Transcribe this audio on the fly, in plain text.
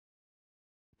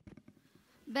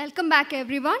Welcome back,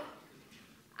 everyone.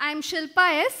 I'm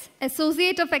Shilpa S.,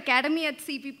 Associate of Academy at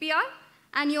CPPR,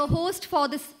 and your host for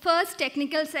this first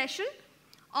technical session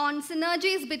on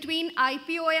synergies between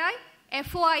Ipoi,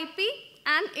 Foip,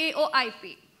 and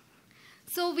Aoip.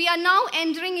 So we are now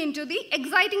entering into the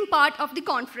exciting part of the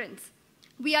conference.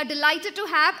 We are delighted to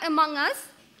have among us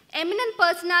eminent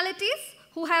personalities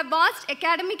who have vast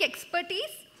academic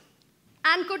expertise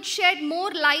and could shed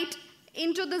more light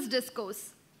into this discourse.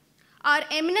 Our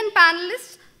eminent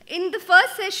panelists in the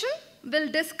first session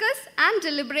will discuss and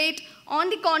deliberate on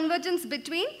the convergence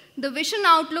between the Vision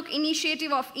Outlook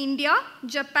initiative of India,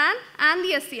 Japan, and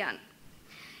the ASEAN.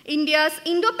 India's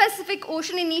Indo-Pacific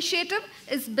Ocean Initiative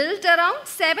is built around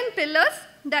 7 pillars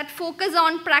that focus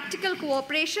on practical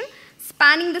cooperation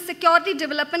spanning the security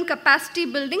development capacity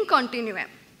building continuum.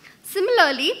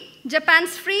 Similarly,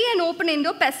 Japan's Free and Open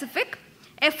Indo Pacific,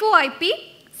 FOIP,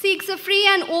 seeks a free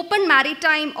and open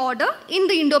maritime order in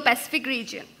the Indo-Pacific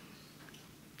region.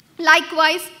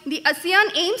 Likewise, the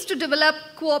ASEAN aims to develop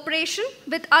cooperation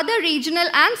with other regional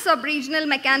and sub-regional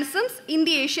mechanisms in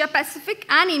the Asia-Pacific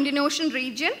and Indian Ocean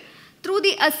region through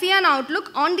the ASEAN Outlook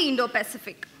on the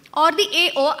Indo-Pacific, or the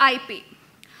AOIP.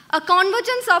 A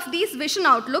convergence of these vision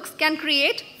outlooks can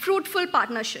create fruitful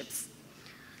partnerships.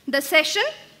 The session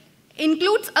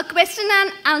includes a question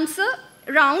and answer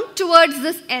round towards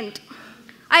this end.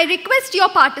 I request your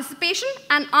participation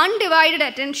and undivided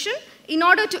attention in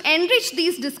order to enrich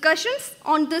these discussions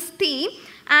on this theme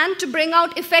and to bring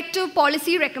out effective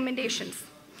policy recommendations.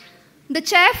 The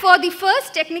chair for the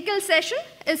first technical session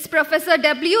is Professor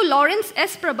W. Lawrence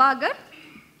S. Prabhagar,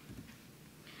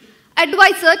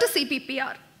 advisor to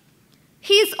CPPR.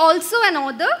 He is also an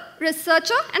author,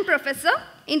 researcher, and professor,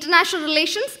 international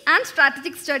relations and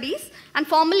strategic studies, and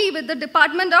formerly with the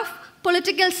Department of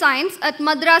Political Science at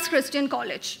Madras Christian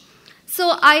College.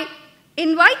 So I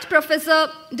invite Professor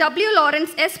W.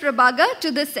 Lawrence S. Prabhagar to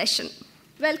this session.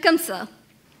 Welcome, sir.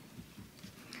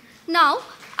 Now,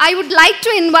 I would like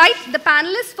to invite the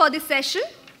panelists for this session.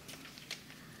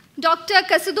 Dr.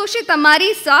 Kasutoshi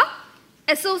Tamari-sa,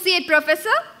 Associate Professor,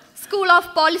 School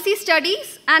of Policy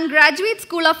Studies and Graduate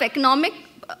School of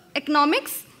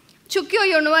Economics, Chukyo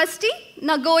University,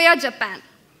 Nagoya, Japan.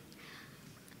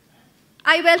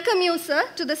 I welcome you, sir,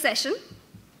 to the session.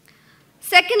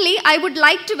 Secondly, I would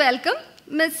like to welcome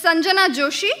Ms. Sanjana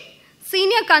Joshi,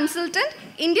 Senior Consultant,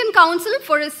 Indian Council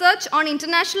for Research on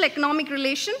International Economic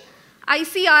Relations,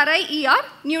 ICRI-ER,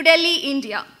 New Delhi,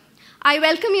 India. I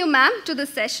welcome you, ma'am, to this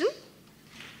session.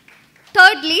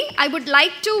 Thirdly, I would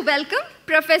like to welcome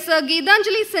Professor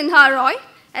Geetanjali Sinha Roy,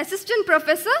 Assistant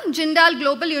Professor, Jindal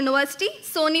Global University,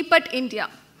 Sonipat, India.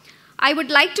 I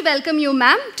would like to welcome you,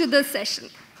 ma'am, to this session.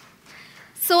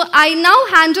 So I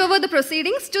now hand over the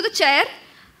proceedings to the chair,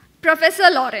 Professor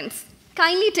Lawrence.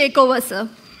 Kindly take over, sir.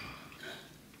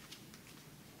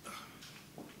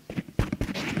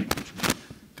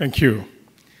 Thank you.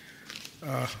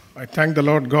 I thank the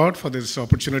Lord God for this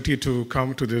opportunity to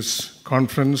come to this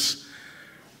conference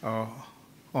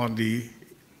on the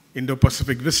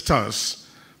Indo-Pacific vistas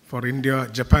for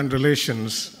India-Japan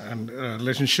relations and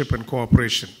relationship and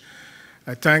cooperation.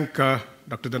 I thank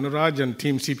Dr. Dhanuraj and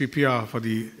Team CPPR for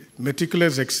the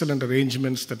meticulous, excellent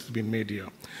arrangements that have been made here.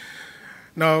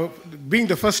 Now, being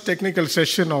the first technical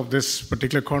session of this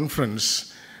particular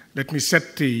conference, let me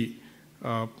set the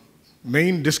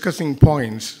main discussing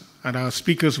points, and our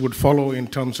speakers would follow in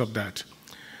terms of that.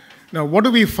 Now, what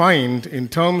do we find in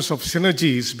terms of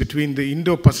synergies between the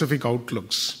Indo-Pacific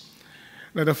outlooks?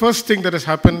 Now, the first thing that has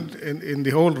happened in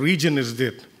the whole region is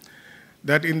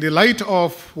that in the light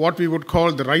of what we would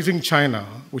call the rising China,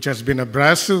 which has been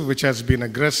abrasive, which has been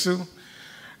aggressive,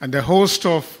 and the host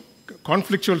of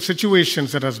conflictual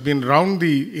situations that has been around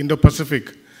the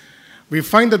Indo-Pacific, we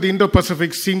find that the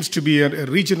Indo-Pacific seems to be a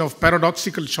region of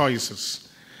paradoxical choices.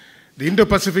 The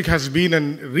Indo-Pacific has been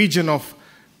a region of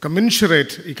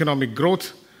commensurate economic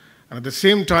growth, and at the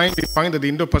same time, we find that the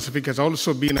Indo-Pacific has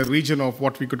also been a region of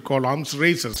what we could call arms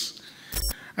races.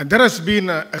 And there has been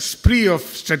a spree of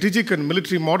strategic and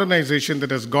military modernization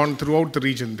that has gone throughout the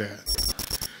region there.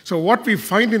 So what we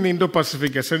find in the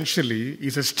Indo-Pacific essentially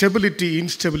is a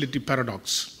stability-instability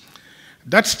paradox.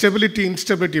 That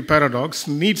stability-instability paradox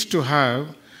needs to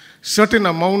have certain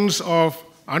amounts of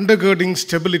undergirding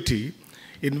stability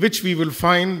in which we will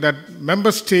find that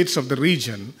member states of the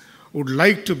region would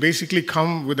like to basically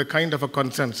come with a kind of a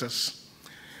consensus.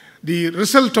 The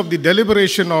result of the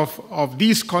deliberation of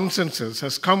these consensus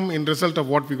has come in result of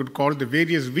what we could call the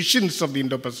various visions of the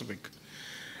Indo-Pacific.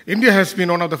 India has been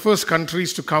one of the first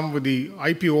countries to come with the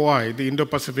IPOI, the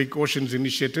Indo-Pacific Oceans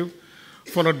Initiative,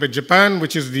 followed by Japan,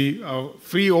 which is the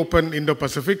Free Open Indo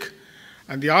Pacific,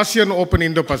 and the ASEAN Open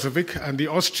Indo Pacific, and the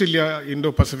Australia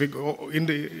Indo Pacific,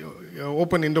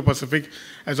 Open Indo Pacific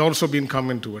has also been come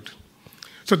into it.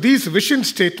 So these vision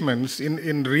statements,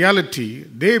 in reality,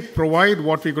 they provide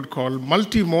what we could call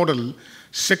multimodal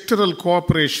sectoral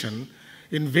cooperation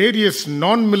in various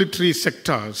non-military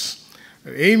sectors,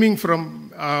 aiming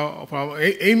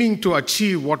to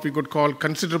achieve what we could call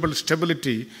considerable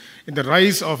stability in the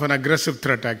rise of an aggressive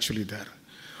threat actually there.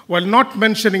 While not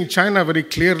mentioning China very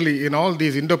clearly in all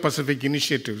these Indo-Pacific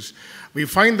initiatives, we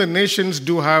find the nations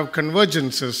do have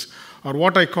convergences, or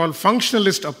what I call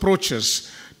functionalist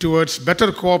approaches towards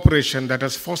better cooperation that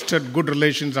has fostered good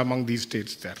relations among these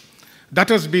states there. That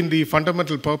has been the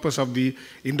fundamental purpose of the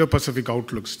Indo-Pacific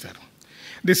outlooks there.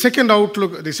 The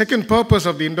second purpose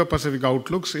of the Indo-Pacific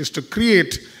outlooks is to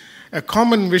create a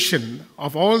common vision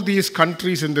of all these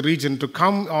countries in the region to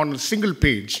come on a single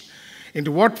page into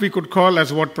what we could call,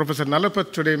 as what Professor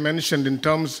Nalapat today mentioned, in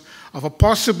terms of a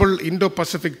possible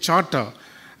Indo-Pacific charter,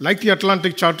 like the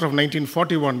Atlantic Charter of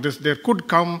 1941. There could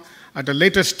come at a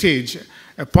later stage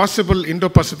a possible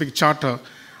Indo-Pacific charter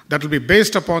that will be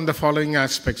based upon the following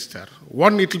aspects there.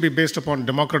 One, it will be based upon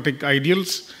democratic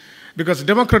ideals, because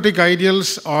democratic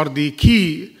ideals are the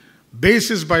key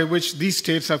basis by which these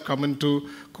states have come into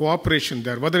cooperation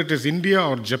there. Whether it is India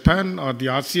or Japan or the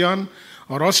ASEAN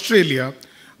or Australia,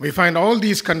 we find all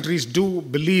these countries do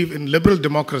believe in liberal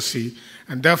democracy,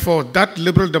 and therefore that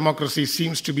liberal democracy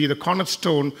seems to be the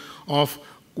cornerstone of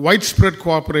widespread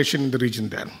cooperation in the region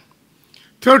there.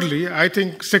 Thirdly, I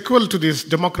think sequel to this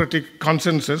democratic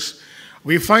consensus,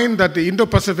 we find that the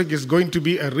Indo-Pacific is going to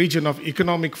be a region of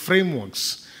economic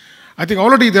frameworks. I think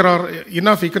already there are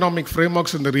enough economic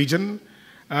frameworks in the region,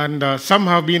 and some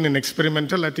have been in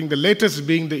experimental. I think the latest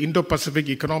being the Indo-Pacific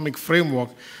Economic Framework,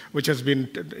 which has been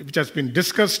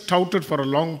discussed, touted for a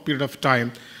long period of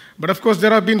time. But of course,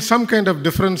 there have been some kind of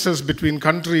differences between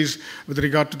countries with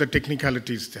regard to the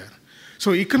technicalities there.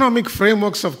 So economic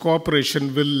frameworks of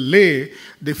cooperation will lay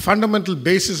the fundamental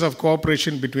basis of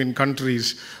cooperation between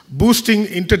countries, boosting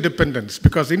interdependence,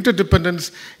 because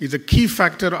interdependence is a key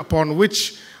factor upon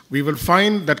which we will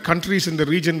find that countries in the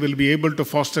region will be able to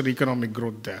foster economic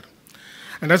growth there.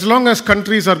 And as long as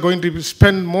countries are going to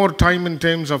spend more time in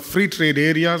terms of free trade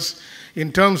areas,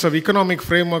 in terms of economic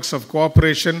frameworks of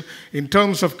cooperation, in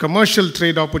terms of commercial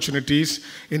trade opportunities,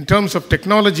 in terms of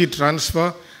technology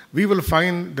transfer, we will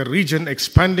find the region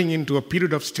expanding into a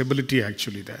period of stability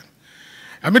actually there.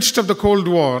 Amidst of the Cold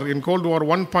War, in Cold War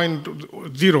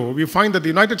 1.0, we find that the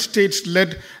United States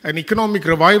led an economic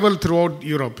revival throughout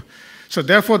Europe. So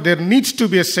therefore, there needs to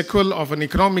be a sequel of an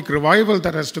economic revival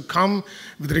that has to come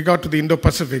with regard to the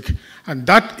Indo-Pacific. And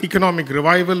that economic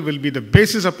revival will be the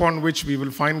basis upon which we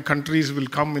will find countries will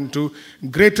come into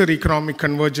greater economic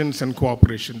convergence and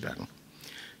cooperation there.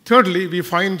 Thirdly, we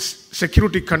find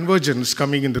security convergence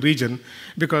coming in the region,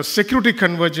 because security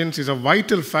convergence is a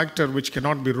vital factor which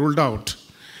cannot be ruled out.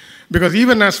 Because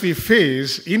even as we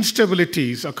face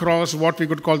instabilities across what we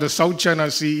could call the South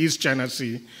China Sea, East China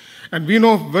Sea, and we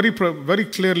know very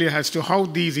clearly as to how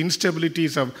these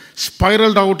instabilities have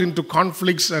spiraled out into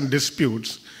conflicts and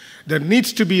disputes, there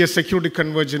needs to be a security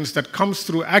convergence that comes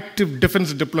through active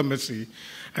defense diplomacy.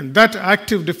 And that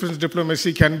active defense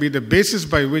diplomacy can be the basis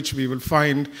by which we will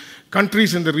find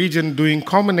countries in the region doing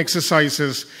common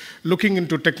exercises, looking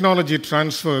into technology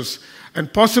transfers,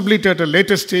 and possibly at a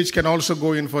later stage can also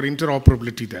go in for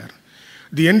interoperability there.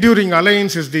 The enduring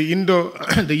alliance is the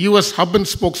US hub and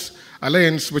spokes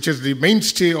alliance, which is the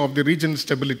mainstay of the region's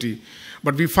stability.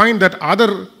 But we find that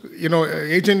other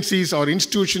agencies or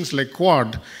institutions like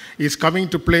Quad is coming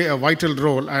to play a vital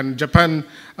role, and Japan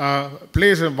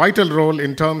plays a vital role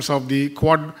in terms of the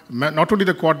Quad, not only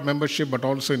the Quad membership, but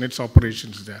also in its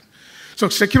operations there. So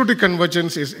security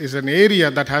convergence is an area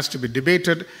that has to be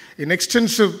debated in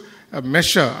extensive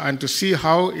measure, and to see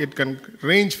how it can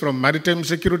range from maritime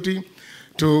security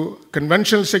to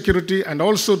conventional security, and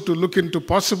also to look into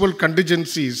possible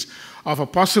contingencies of a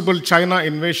possible China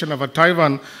invasion of a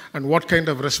Taiwan and what kind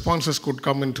of responses could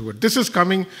come into it. This is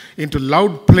coming into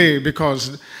loud play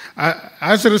because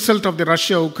as a result of the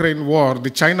Russia-Ukraine war, the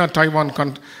China-Taiwan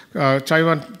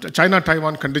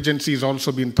contingency is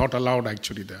also being thought aloud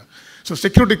actually there. So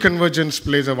security convergence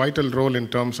plays a vital role in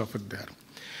terms of it there.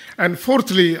 And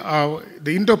fourthly,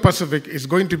 the Indo-Pacific is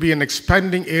going to be an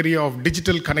expanding area of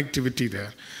digital connectivity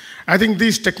there. I think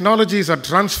these technologies are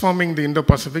transforming the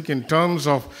Indo-Pacific in terms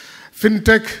of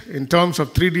fintech, in terms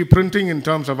of 3D printing, in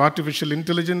terms of artificial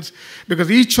intelligence, because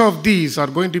each of these are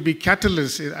going to be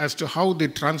catalysts as to how they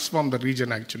transform the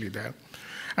region actually there.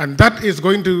 And that is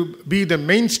going to be the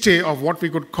mainstay of what we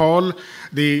could call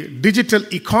the digital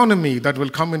economy that will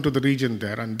come into the region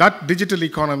there. And that digital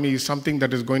economy is something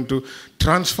that is going to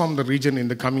transform the region in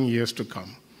the coming years to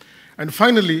come. And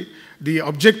finally, the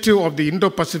objective of the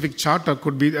Indo-Pacific Charter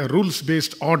could be a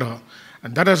rules-based order.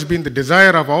 And that has been the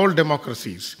desire of all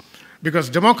democracies.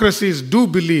 Because democracies do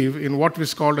believe in what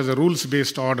is called as a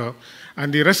rules-based order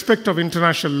and the respect of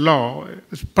international law,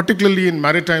 particularly in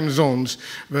maritime zones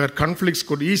where conflicts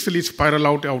could easily spiral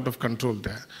out of control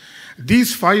there.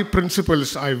 These 5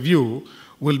 principles, I view,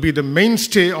 will be the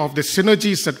mainstay of the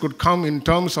synergies that could come in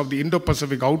terms of the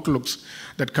Indo-Pacific outlooks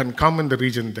that can come in the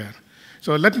region there.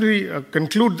 So let me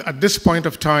conclude at this point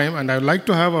of time, and I'd like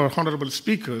to have our honorable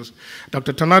speakers,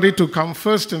 Dr. Tanari, to come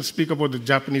first and speak about the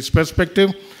Japanese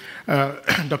perspective,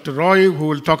 Dr. Roy, who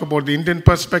will talk about the Indian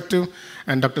perspective,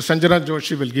 and Dr. Sanjana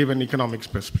Joshi will give an economics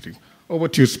perspective. Over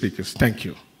to you, speakers. Thank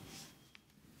you.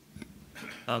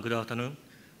 Good afternoon.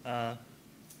 I'm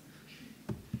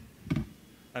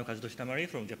Kazutoshi Tamari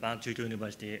from Japan Chukyō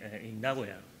University in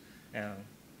Nagoya.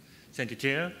 Thank you,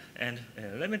 Chair. And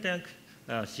let me thank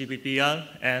CPPR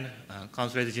and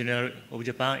Consulate General of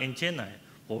Japan in Chennai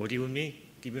for giving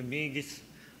me this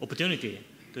opportunity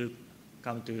to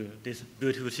come to this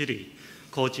beautiful city,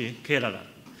 Kochi, Kerala.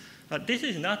 This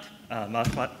is not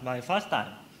my first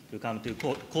time to come to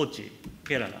Kochi,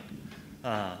 Kerala.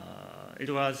 It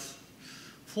was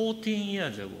 14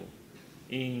 years ago.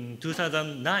 In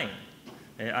 2009,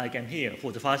 I came here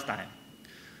for the first time.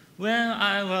 When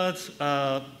I was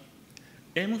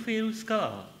MPhil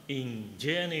scholar in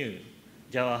JNU,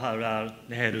 Jawaharlal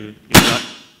Nehru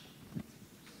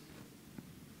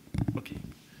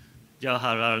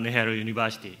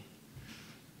University.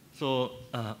 So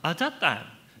at that time,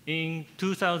 in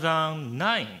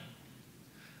 2009,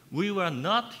 we were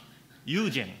not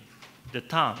using the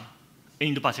term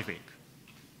Indo-Pacific.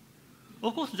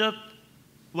 Of course, that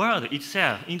word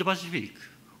itself, Indo-Pacific,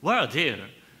 were there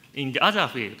in the other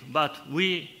field, but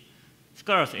we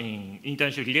scholars in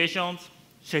international relations,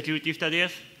 security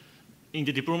studies, in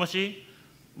the diplomacy,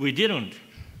 we didn't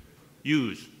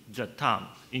use the term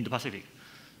Indo-Pacific.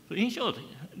 So in short,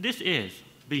 this is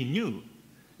being new.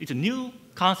 It's a new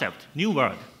concept, new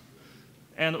word.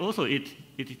 And also it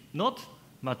is not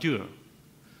mature.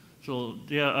 So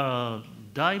there are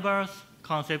diverse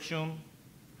conceptions,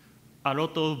 a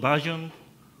lot of versions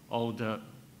of the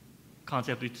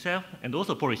concept itself, and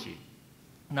also policy.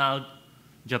 Now,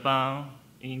 Japan,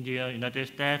 India, United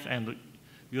States, and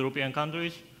European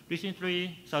countries,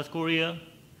 recently South Korea,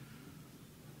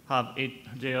 have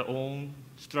their own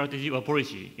strategy or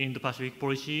policy, Indo-Pacific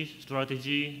policy,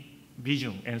 strategy,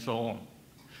 vision, and so on.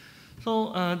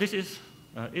 So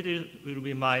will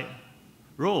be my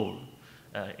role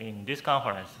in this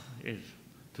conference is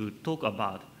to talk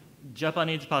about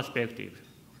Japanese perspective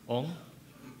on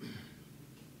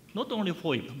not only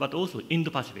Foip, but also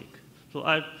Indo-Pacific. So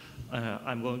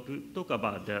I'm going to talk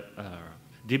about the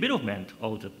development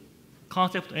of the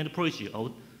concept and policy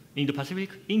of Indo-Pacific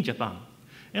in Japan,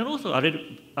 and also a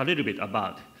little bit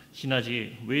about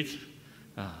synergy with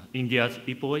India's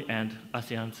Ipoi and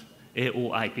ASEAN's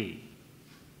Aoip.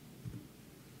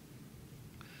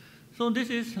 So this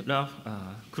is the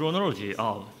chronology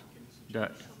of the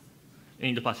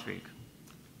Indo-Pacific.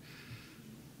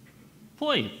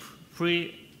 Foip,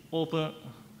 free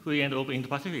and open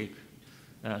Indo-Pacific,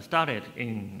 started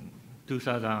in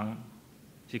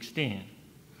 2016.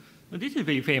 This is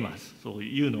very famous, so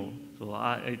you know. So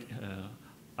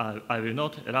I will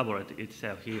not elaborate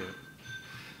itself here.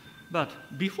 But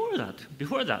before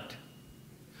that,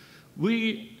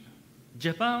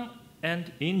 Japan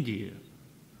and India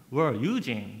were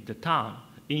using the term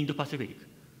Indo-Pacific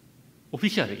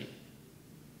officially.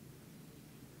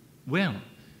 When?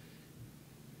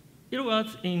 It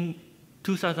was in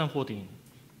 2014.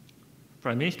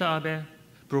 Prime Minister Abe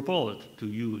proposed to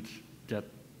use the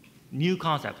new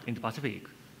concept in the Pacific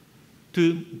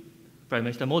to Prime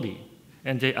Minister Modi,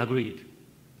 and they agreed.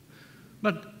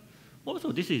 But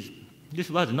also, this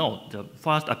was not the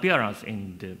first appearance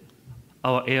in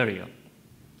our area.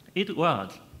 It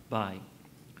was by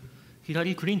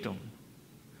Hillary Clinton,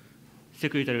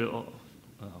 Secretary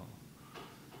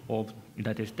of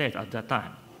United States at that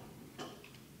time.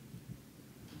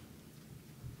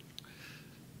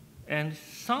 And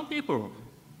some people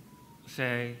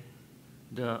say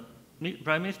the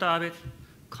Prime Minister Abe's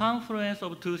confluence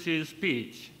of two series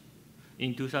speech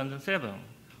in 2007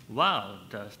 was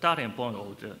the starting point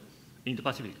of the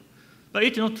Indo-Pacific. But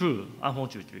it's not true,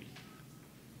 unfortunately.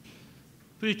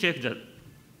 Please check the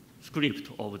script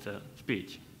of the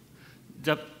speech.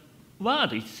 The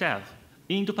word itself,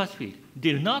 Indo-Pacific,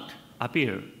 did not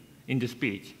appear in the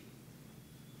speech.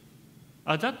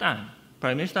 At that time,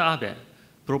 Prime Minister Abe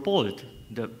proposed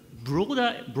the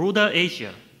broader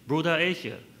Asia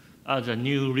as a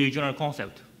new regional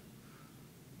concept.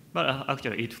 But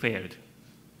actually, it failed.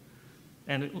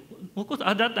 And of course,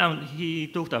 at that time, he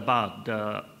talked about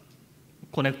the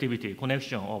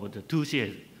connection of the two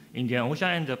seas, Indian Ocean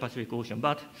and the Pacific Ocean,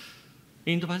 but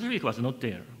Indo-Pacific was not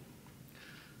there.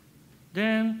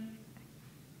 Then,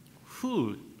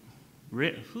 who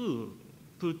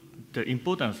put the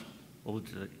importance of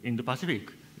the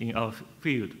Indo-Pacific in our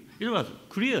field? It was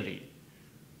clearly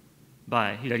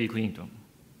by Hillary Clinton.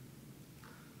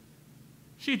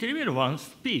 She delivered one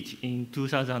speech in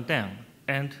 2010,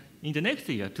 and in the next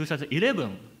year,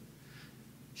 2011,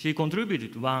 she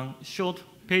contributed one short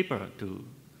paper to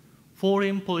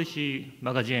Foreign Policy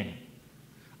magazine.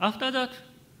 After that,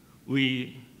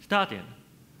 we started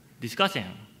discussing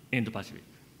Indo-Pacific.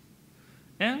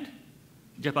 And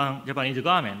Japanese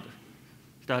government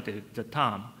started the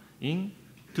term in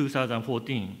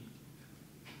 2014,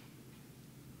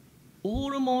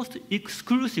 almost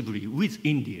exclusively with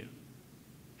India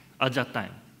at that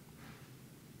time.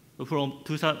 From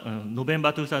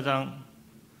November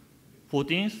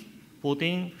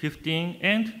 2014, 15,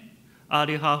 and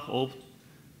early half of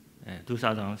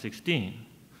 2016.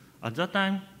 At that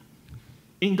time,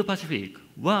 Indo-Pacific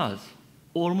was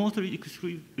almost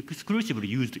exclusively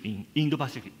used in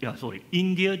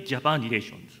India-Japan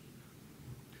relations.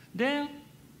 Then,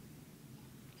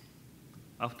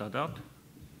 after that,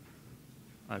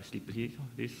 I'll skip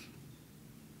this.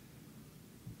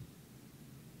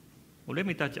 Well, let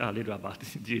me touch a little about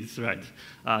these slides.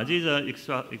 These are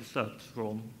extracts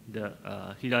from the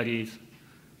Hillary's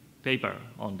paper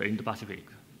on the Indo-Pacific.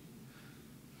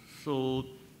 So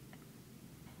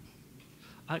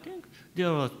I think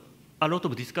there was a lot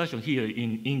of discussion here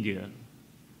in India.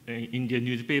 Indian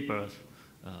newspapers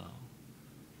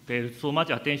paid so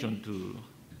much attention to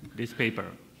this paper.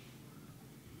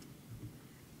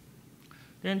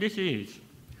 Then this is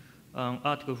an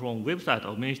article from website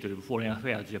of Ministry of Foreign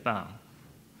Affairs, Japan,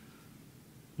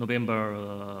 November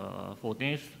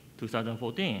 14th,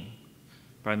 2014.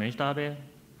 Prime Minister Abe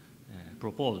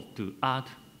proposed to add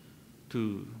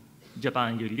to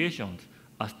Japan-India relations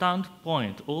a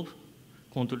standpoint of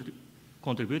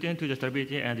contributing to the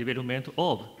stability and development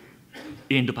of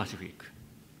Indo-Pacific.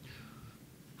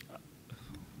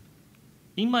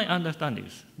 In my understanding,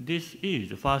 this is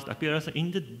the first appearance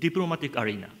in the diplomatic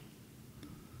arena.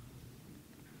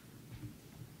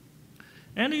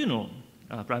 And you know,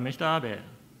 Prime Minister Abe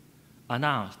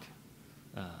announced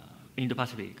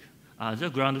Indo-Pacific as a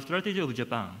grand strategy of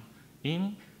Japan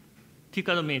in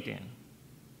TICAD meeting,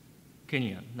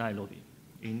 Kenya, Nairobi,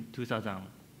 in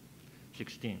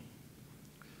 2016.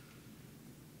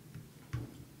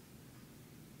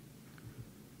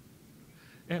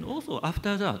 And also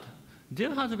after that,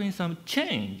 there has been some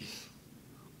change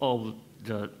of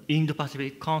the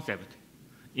Indo-Pacific concept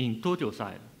in Tokyo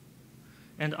side.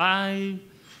 And I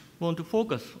want to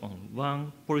focus on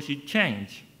one policy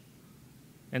change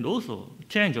and also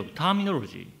change of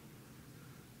terminology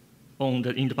on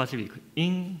the Indo-Pacific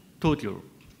in Tokyo.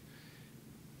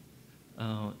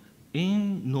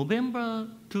 In November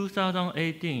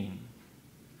 2018,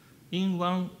 in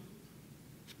one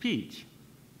speech,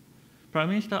 Prime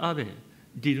Minister Abe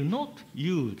did not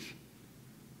use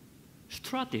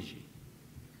strategy.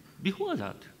 Before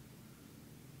that,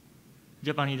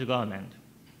 Japanese government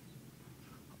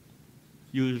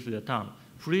used the term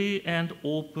free and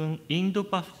open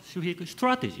Indo-Pacific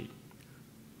strategy.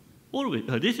 Always,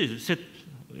 this is a set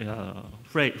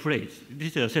phrase.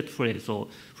 This is a set phrase. So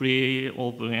free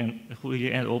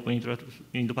and open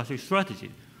Indo-Pacific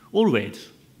strategy. Always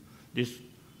this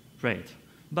phrase.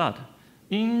 But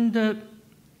in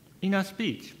a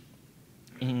speech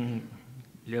in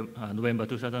November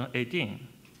 2018,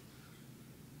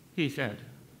 he said,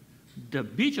 the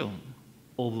vision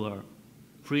of a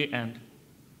free and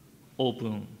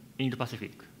open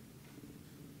Indo-Pacific.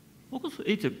 Of course,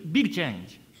 it's a big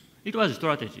change. It was a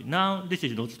strategy. Now, this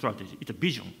is not strategy. It's a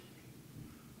vision.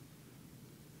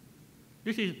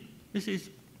 This is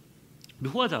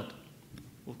before that,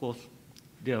 of course,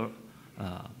 there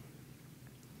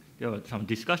were some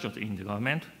discussions in the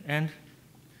government, and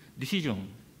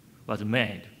decision was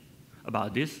made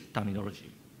about this terminology.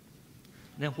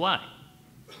 Then why?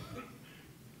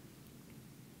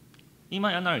 In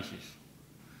my analysis,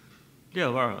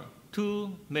 there were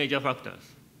two major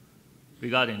factors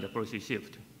regarding the policy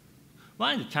shift.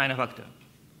 One is the China factor.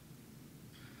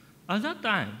 At that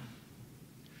time,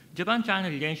 Japan-China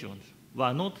relations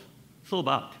were not so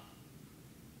bad.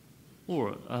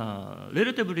 or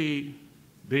relatively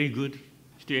very good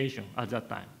situation at that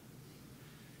time.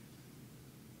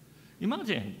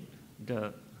 Imagine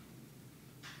the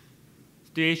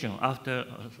situation after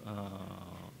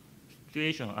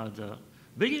situation at the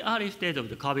very early stage of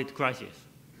the COVID crisis.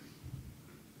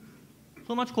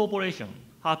 So much cooperation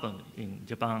happened in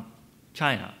Japan,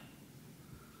 China.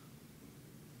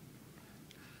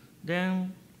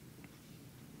 Then,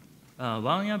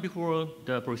 1 year before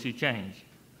the policy change,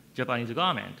 Japanese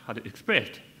government had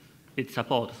expressed its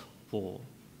support for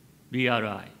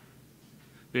BRI,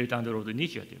 Belt and Road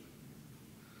Initiative.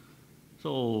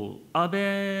 So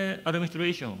Abe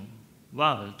administration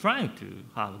was trying to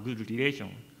have good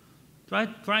relation,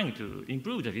 trying to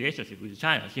improve the relationship with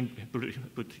China,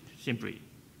 put simply.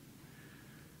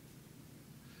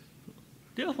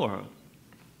 Therefore,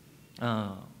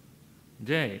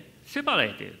 they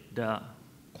separated the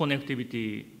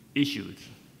connectivity issues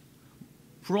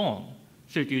from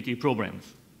security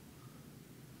problems.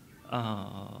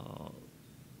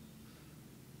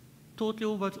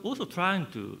 Tokyo was also trying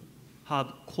to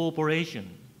have cooperation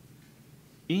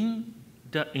in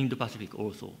the Indo-Pacific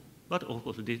also, but of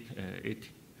course it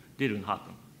didn't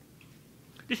happen.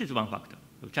 This is one factor,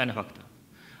 the China factor.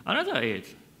 Another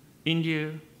is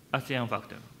India-ASEAN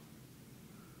factor.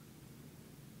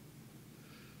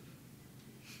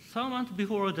 Some months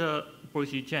before the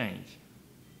policy change,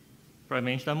 Prime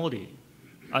Minister Modi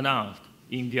announced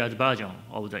India's version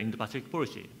of the Indo-Pacific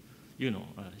policy,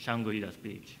 Shangri-La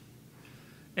speech.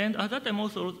 And at that time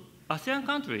also, ASEAN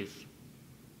countries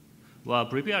were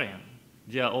preparing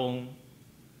their own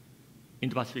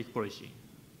Indo-Pacific policy.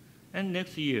 And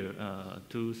next year,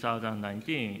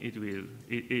 2019,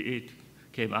 it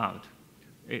came out.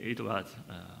 It was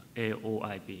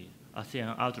AOIP,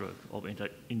 ASEAN Outlook of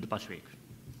Indo-Pacific.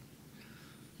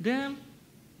 Then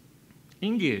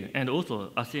India and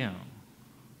also ASEAN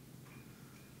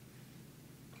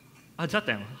at that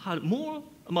time had more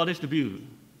modest view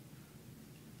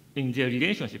in their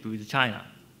relationship with China.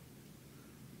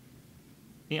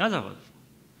 In other words,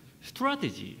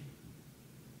 strategy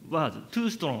was too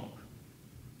strong.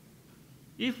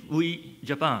 If we,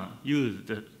 Japan, use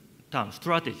the term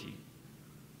strategy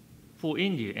for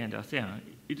India and ASEAN,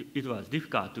 it was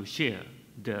difficult to share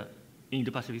the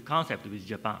Indo-Pacific concept with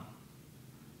Japan.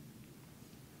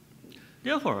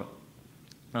 Therefore,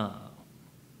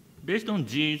 based on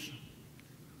these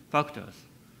factors,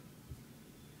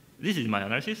 this is my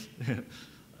analysis.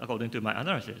 According to my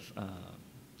analysis,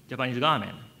 Japanese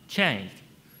government changed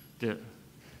the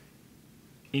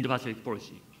Indo-Pacific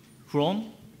policy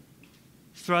from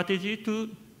strategy to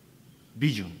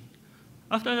vision.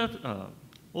 After that,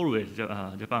 always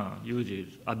Japan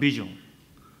uses a vision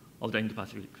of the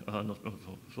Indo-Pacific,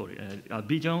 a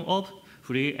vision of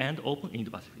free and open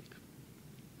Indo-Pacific.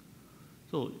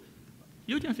 So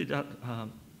you can see that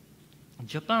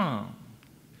Japan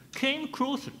came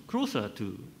closer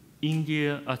to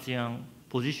India-ASEAN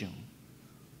position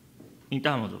in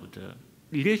terms of the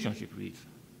relationship with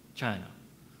China,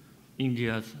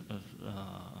 India's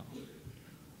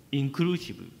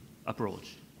inclusive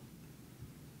approach.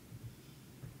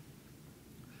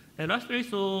 And lastly,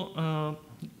 so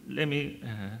let me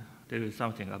tell you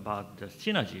something about the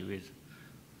synergy with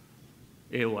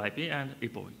Aoip and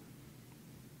Ipoi.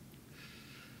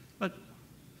 But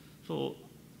so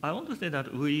I want to say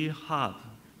that we have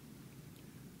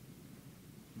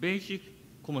basic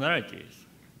commonalities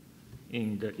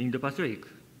in the Indo-Pacific.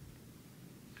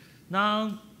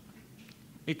 Now,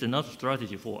 it's not a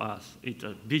strategy for us, it's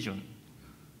a vision.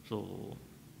 So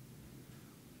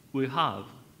we have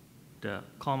the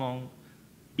common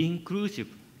inclusive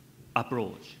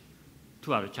approach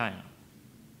toward China.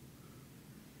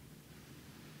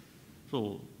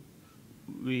 So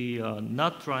we are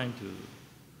not trying to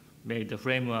make the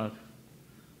framework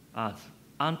as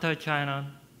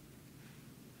anti-China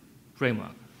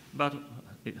framework, but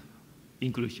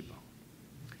inclusive.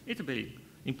 It's a very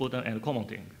important and common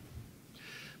thing.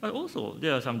 But also,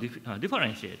 there are some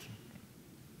differences.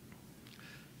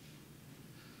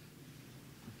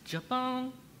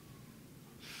 Japan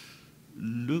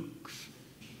looks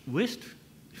west,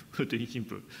 to be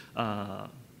simple.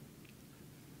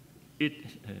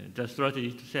 The strategy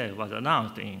itself was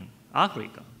announced in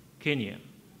Africa, Kenya.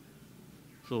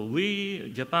 So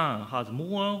Japan has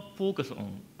more focus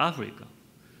on Africa.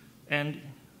 And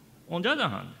on the other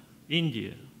hand,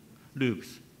 India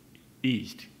looks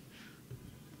east.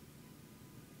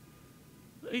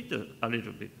 It's a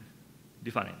little bit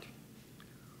different.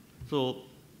 So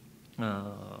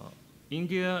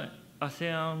India,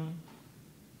 ASEAN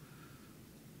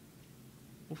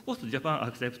of course, Japan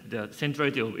accepts the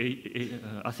centrality of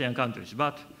ASEAN countries,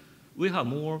 but we have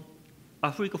more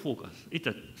Africa focus. It's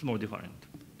a small difference.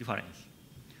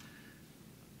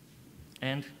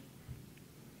 And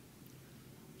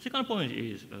second point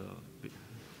is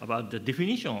about the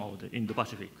definition of the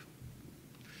Indo-Pacific.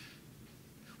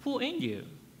 For India,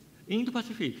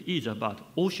 Indo-Pacific is about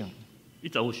ocean.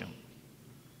 It's an ocean.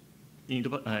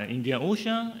 Indian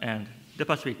Ocean and the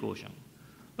Pacific Ocean.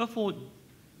 But for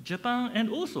Japan and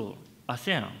also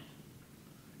ASEAN,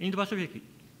 Indo-Pacific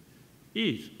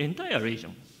is entire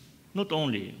region, not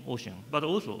only ocean, but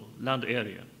also land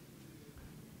area.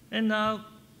 And now,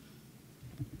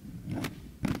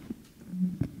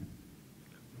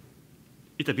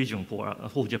 it's a vision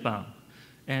for Japan.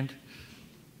 And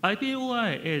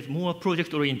IPOI is more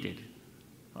project-oriented.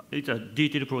 It's a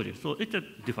detailed project, so it's a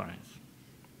difference.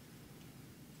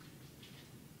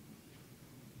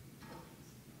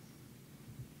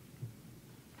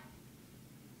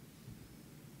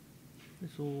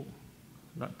 So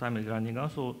that time is running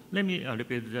out, so let me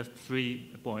repeat just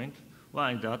 3 points.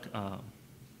 One is that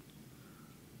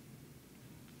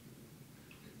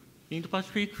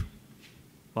Indo-Pacific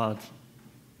was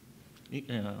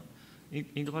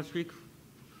Indo-Pacific.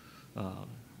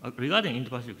 Regarding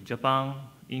Indo-Pacific, Japan,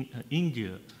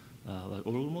 India was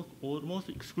almost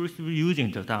exclusively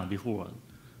using the term before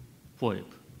Foip.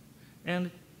 And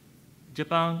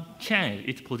Japan changed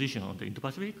its position on the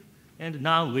Indo-Pacific, and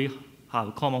now we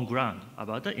have common ground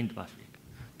about the Indo-Pacific.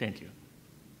 Thank you.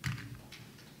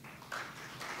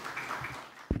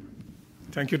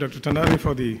 Thank you, Dr. Tanari,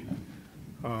 for the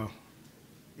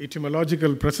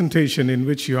etymological presentation in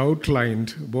which you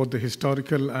outlined both the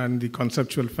historical and the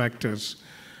conceptual factors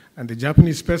and the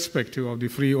Japanese perspective of the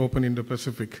free open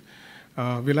Indo-Pacific.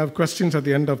 We'll have questions at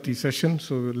the end of the session,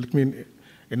 so let me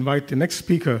invite the next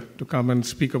speaker to come and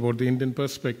speak about the Indian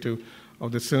perspective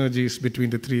of the synergies between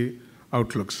the 3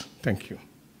 outlooks. Thank you.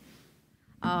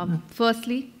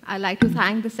 Firstly, I'd like to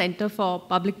thank the Center for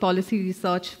Public Policy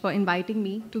Research for inviting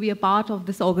me to be a part of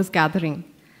this August gathering.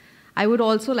 I would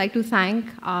also like to thank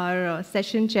our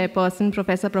session chairperson,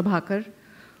 Professor Prabhakar,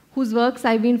 whose works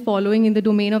I've been following in the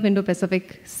domain of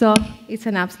Indo-Pacific. Sir, it's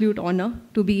an absolute honor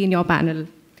to be in your panel.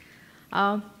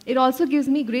 It also gives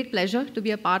me great pleasure to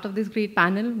be a part of this great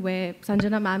panel where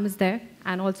Sanjana ma'am is there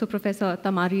and also Professor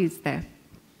Tamari is there.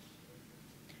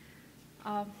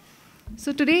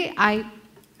 So today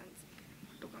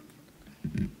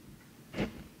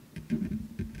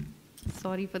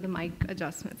sorry for the mic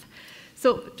adjustments.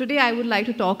 So today I would like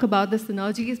to talk about the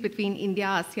synergies between India,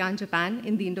 ASEAN, Japan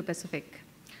in the Indo-Pacific.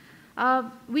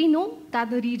 We know that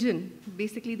the region,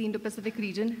 basically the Indo-Pacific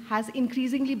region, has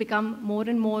increasingly become more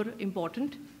and more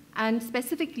important, and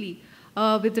specifically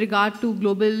with regard to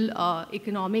global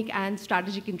economic and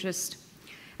strategic interest.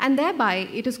 And thereby,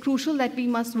 it is crucial that we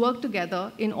must work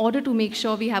together in order to make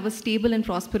sure we have a stable and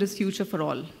prosperous future for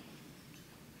all.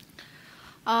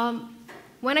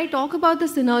 When I talk about the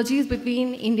synergies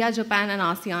between India, Japan, and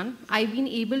ASEAN, I've been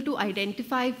able to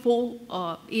identify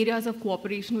 4 areas of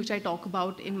cooperation which I talk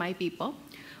about in my paper.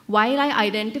 While I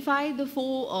identify the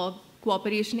 4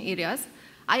 cooperation areas,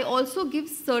 I also give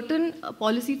certain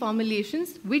policy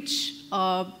formulations which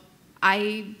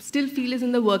I still feel is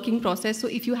in the working process. So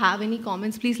if you have any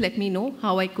comments, please let me know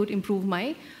how I could improve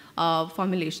my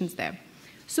formulations there.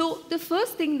 So the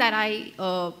first thing that I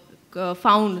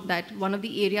found that one of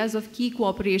the areas of key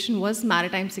cooperation was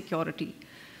maritime security.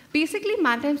 Basically,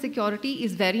 maritime security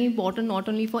is very important not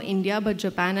only for India but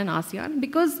Japan and ASEAN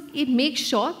because it makes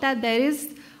sure that there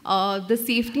is the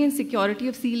safety and security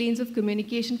of sea lanes of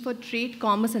communication for trade,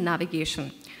 commerce, and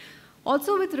navigation.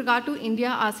 Also, with regard to India,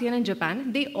 ASEAN, and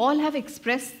Japan, they all have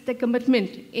expressed their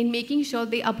commitment in making sure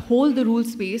they uphold the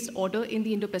rules-based order in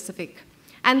the Indo-Pacific.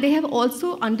 And they have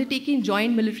also undertaken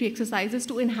joint military exercises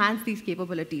to enhance these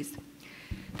capabilities.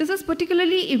 This is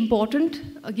particularly important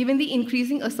given the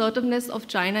increasing assertiveness of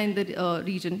China in the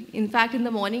region. In fact, in the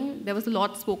morning, there was a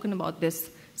lot spoken about this,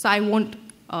 so I won't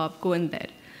go in there.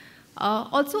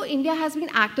 Also, India has been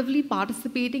actively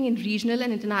participating in regional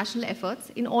and international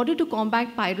efforts in order to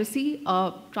combat piracy,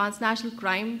 transnational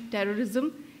crime,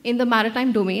 terrorism in the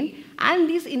maritime domain, and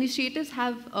these initiatives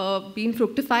have been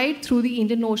fructified through the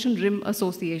Indian Ocean Rim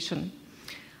Association.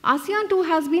 ASEAN too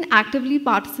has been actively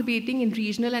participating in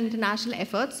regional and international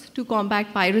efforts to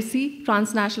combat piracy,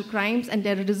 transnational crimes, and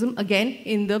terrorism, again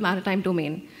in the maritime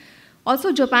domain.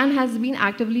 Also, Japan has been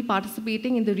actively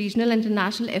participating in the regional and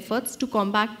international efforts to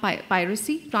combat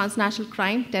piracy, transnational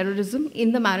crime, terrorism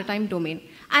in the maritime domain.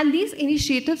 And these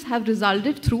initiatives have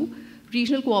resulted through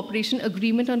regional cooperation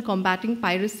agreement on combating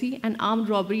piracy and armed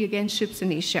robbery against ships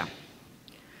in Asia.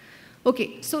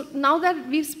 Okay, so now that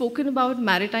we've spoken about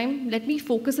maritime, let me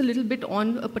focus a little bit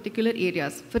on particular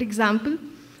areas. For example,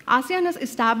 ASEAN has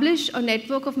established a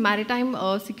network of maritime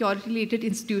security-related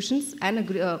institutions and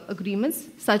agreements,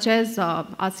 such as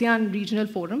ASEAN Regional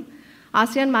Forum,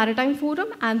 ASEAN Maritime Forum,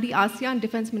 and the ASEAN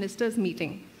Defense Ministers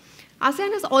Meeting.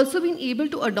 ASEAN has also been able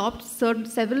to adopt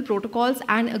several protocols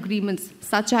and agreements,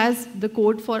 such as the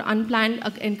Code for Unplanned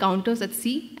Encounters at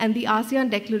Sea and the ASEAN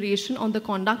Declaration on the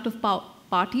Conduct of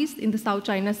Parties in the South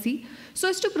China Sea, so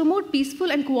as to promote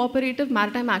peaceful and cooperative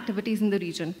maritime activities in the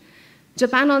region.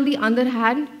 Japan, on the other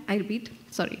hand,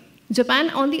 Japan,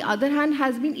 on the other hand,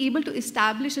 has been able to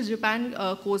establish a Japan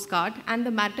Coast Guard and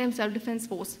the Maritime Self-Defense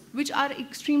Force, which are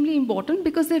extremely important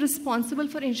because they're responsible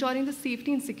for ensuring the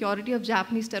safety and security of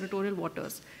Japanese territorial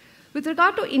waters. With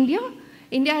regard to India,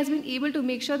 India has been able to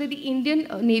make sure that the Indian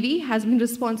Navy has been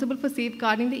responsible for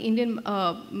safeguarding the Indian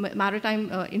maritime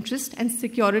interest and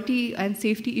security and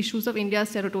safety issues of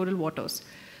India's territorial waters.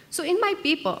 So in my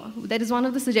paper, that is one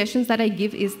of the suggestions that I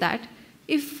give is that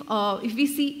if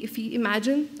we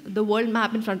imagine the world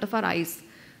map in front of our eyes,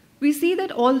 we see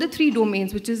that all the three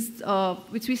domains, which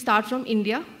we start from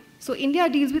India. So India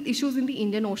deals with issues in the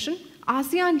Indian Ocean,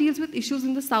 ASEAN deals with issues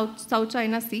in the South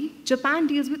China Sea, Japan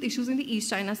deals with issues in the East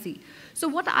China Sea. So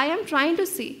what I am trying to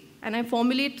say, and I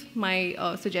formulate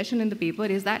my suggestion in the paper,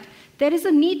 is that there is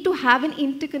a need to have an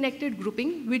interconnected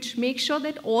grouping which makes sure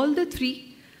that all the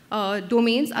three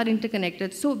domains are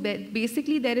interconnected. So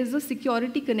basically there is a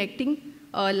security connecting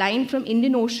line from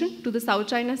Indian Ocean to the South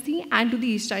China Sea and to the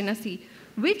East China Sea,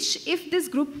 which if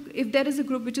there is a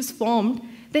group which is formed,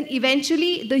 then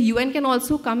eventually the UN can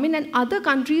also come in and other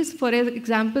countries, for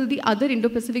example, the other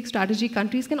Indo-Pacific strategy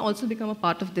countries can also become a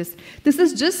part of this. This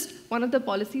is just one of the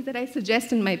policies that I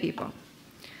suggest in my paper.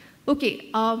 Okay,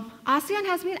 ASEAN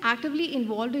has been actively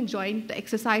involved in joint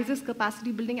exercises,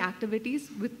 capacity building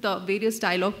activities with various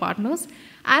dialogue partners,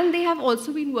 and they have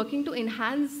also been working to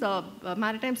enhance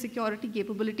maritime security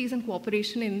capabilities and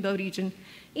cooperation in the region.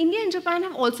 India and Japan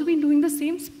have also been doing the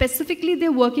same. Specifically,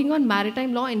 they're working on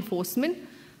maritime law enforcement,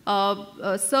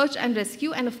 search and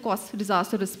rescue, and of course,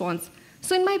 disaster response.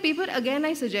 So in my paper, again,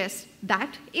 I suggest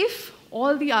that if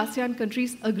all the ASEAN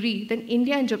countries agree, then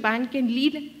India and Japan can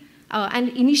lead and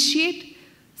initiate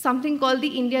something called the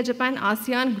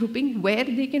India-Japan-ASEAN grouping, where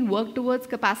they can work towards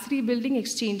capacity building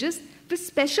exchanges with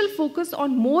special focus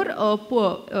on more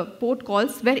port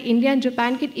calls where India and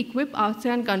Japan can equip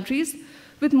ASEAN countries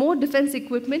with more defense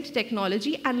equipment,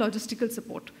 technology, and logistical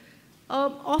support.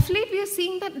 Of late, we are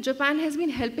seeing that Japan has been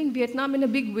helping Vietnam in a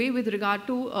big way with regard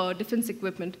to defense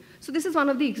equipment. So this is one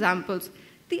of the examples.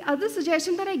 The other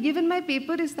suggestion that I give in my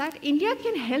paper is that India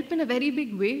can help in a very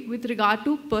big way with regard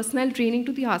to personnel training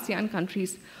to the ASEAN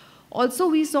countries. Also,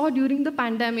 we saw during the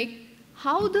pandemic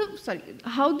how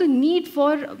the need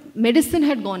for medicine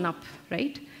had gone up,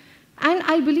 right? And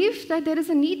I believe that there is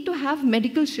a need to have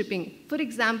medical shipping. For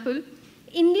example,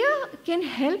 India can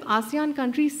help ASEAN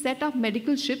countries set up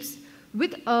medical ships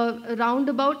with around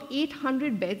about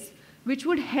 800 beds, which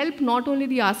would help not only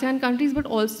the ASEAN countries, but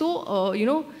also,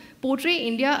 portray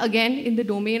India again in the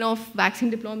domain of vaccine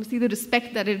diplomacy, the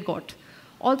respect that it got.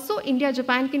 Also,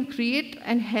 India-Japan can create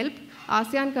and help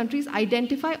ASEAN countries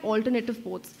identify alternative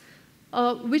ports,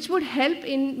 which would help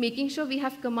in making sure we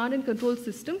have command and control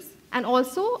systems. And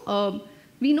also,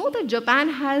 we know that Japan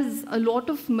has a lot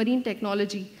of marine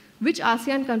technology, which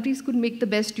ASEAN countries could make the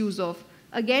best use of.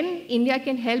 Again, India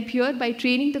can help here by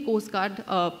training the Coast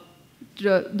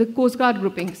Guard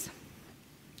groupings.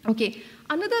 Okay,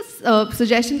 another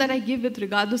suggestion that I give with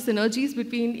regard to synergies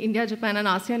between India, Japan, and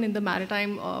ASEAN in the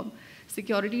maritime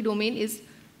security domain is,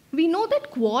 we know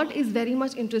that Quad is very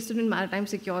much interested in maritime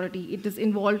security. It is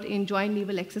involved in joint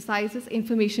naval exercises,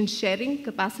 information sharing,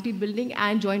 capacity building,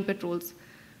 and joint patrols.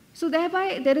 So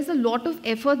thereby, there is a lot of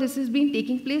effort. This has been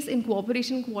taking place in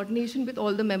cooperation and coordination with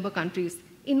all the member countries.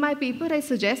 In my paper, I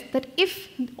suggest that if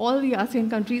all the ASEAN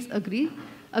countries agree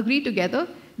together,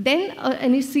 then an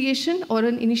initiation or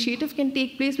an initiative can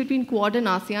take place between Quad and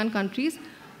ASEAN countries,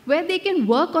 where they can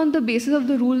work on the basis of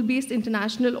the rule-based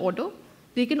international order.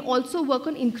 They can also work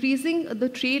on increasing the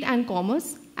trade and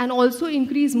commerce, and also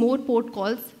increase more port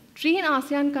calls, train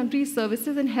ASEAN countries'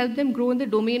 services, and help them grow in the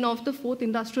domain of the fourth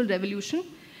industrial revolution,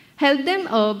 help them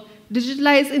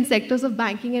digitalize in sectors of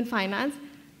banking and finance,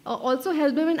 also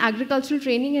help them in agricultural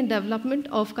training and development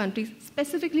of countries,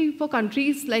 specifically for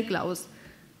countries like Laos.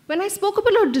 When I spoke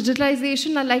about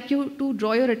digitalization, I'd like you to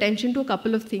draw your attention to a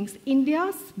couple of things.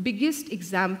 India's biggest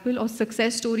example or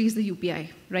success story is the UPI,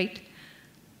 right?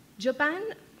 Japan,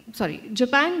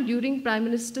 during Prime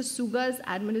Minister Suga's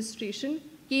administration,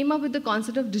 came up with the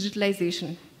concept of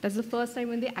digitalization. That's the first time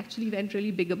when they actually went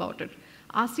really big about it.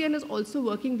 ASEAN is also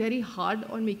working very hard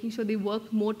on making sure they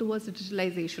work more towards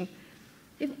digitalization.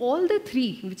 If all the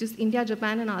three, which is India,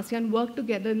 Japan, and ASEAN, work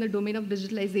together in the domain of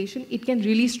digitalization, it can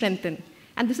really strengthen.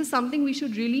 And this is something we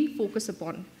should really focus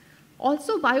upon.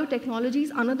 Also, biotechnology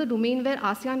is another domain where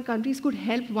ASEAN countries could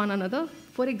help one another.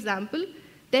 For example,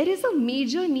 there is a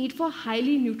major need for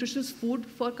highly nutritious food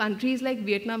for countries like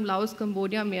Vietnam, Laos,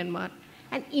 Cambodia, Myanmar.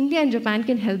 And India and Japan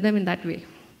can help them in that way.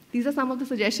 These are some of the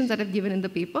suggestions that I've given in the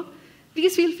paper.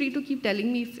 Please feel free to keep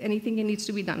telling me if anything needs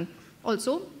to be done.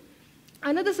 Also,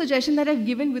 another suggestion that I've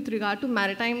given with regard to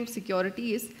maritime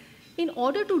security is, in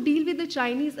order to deal with the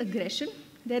Chinese aggression,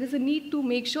 there is a need to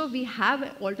make sure we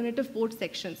have alternative port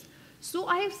sections. So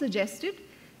I have suggested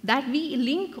that we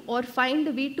link or find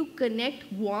a way to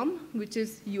connect Guam, which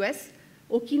is US,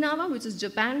 Okinawa, which is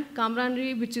Japan, Cam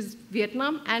Ranh, which is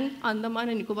Vietnam, and Andaman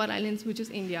and Nicobar Islands, which is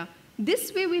India.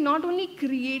 This way, we're not only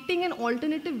creating an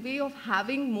alternative way of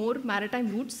having more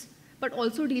maritime routes, but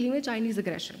also dealing with Chinese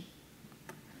aggression.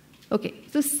 Okay,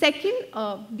 so second,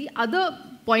 the other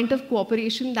point of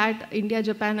cooperation that India,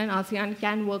 Japan, and ASEAN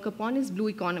can work upon is blue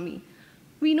economy.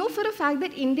 We know for a fact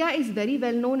that India is very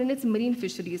well known in its marine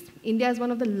fisheries. India is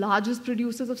one of the largest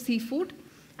producers of seafood,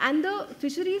 and the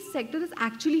fisheries sector is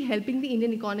actually helping the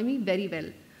Indian economy very well.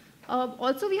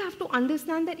 Also, we have to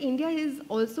understand that India is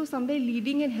also somewhere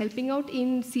leading and helping out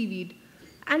in seaweed.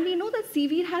 And we know that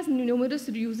seaweed has numerous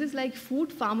uses like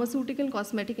food, pharmaceutical, and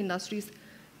cosmetic industries.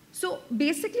 So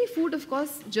basically food, of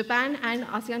course, Japan and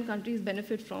ASEAN countries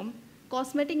benefit from.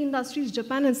 Cosmetic industries,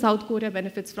 Japan and South Korea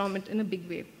benefits from it in a big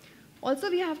way. Also,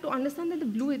 we have to understand that the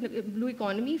blue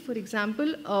economy, for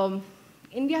example,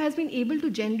 India has been able to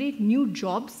generate new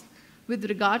jobs with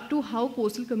regard to how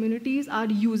coastal communities are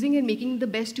using and making the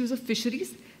best use of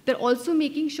fisheries. They're also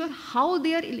making sure how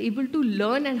they are able to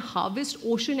learn and harvest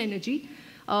ocean energy.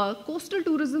 Coastal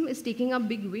tourism is taking a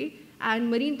big way, and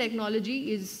marine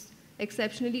technology is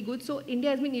exceptionally good. So India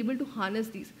has been able to harness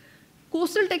these.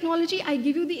 Coastal technology, I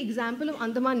give you the example of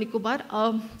Andaman Nicobar.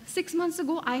 6 months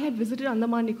ago, I had visited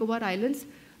Andaman Nicobar Islands,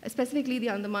 specifically the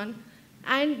Andaman.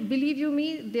 And believe you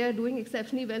me, they are doing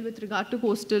exceptionally well with regard to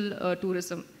coastal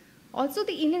tourism. Also,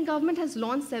 the Indian government has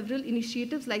launched several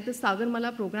initiatives like the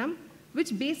Sagarmala program,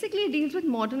 which basically deals with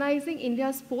modernizing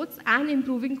India's ports and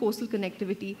improving coastal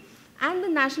connectivity. And the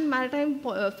National Maritime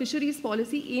Fisheries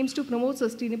Policy aims to promote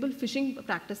sustainable fishing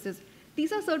practices.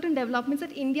 These are certain developments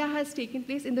that India has taken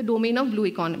place in the domain of blue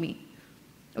economy.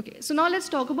 Okay, so now let's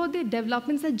talk about the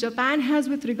developments that Japan has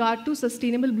with regard to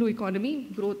sustainable blue economy,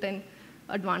 growth and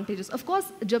advantages. Of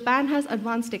course, Japan has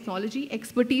advanced technology,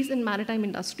 expertise in maritime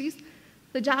industries.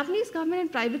 The Japanese government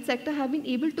and private sector have been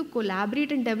able to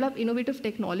collaborate and develop innovative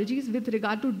technologies with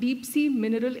regard to deep sea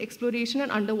mineral exploration and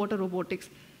underwater robotics.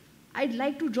 I'd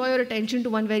like to draw your attention to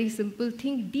one very simple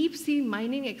thing. Deep sea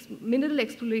mining, mineral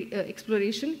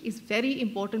exploration is very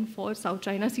important for South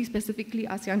China Sea, specifically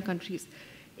ASEAN countries.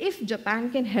 If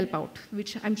Japan can help out,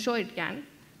 which I'm sure it can,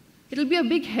 it'll be a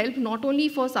big help not only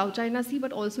for South China Sea,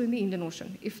 but also in the Indian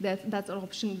Ocean, if that's an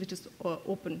option which is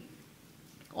open.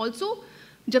 Also,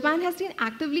 Japan has been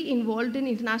actively involved in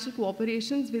international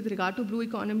cooperations with regard to blue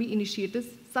economy initiatives,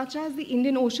 such as the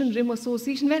Indian Ocean Rim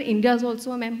Association, where India is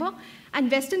also a member, and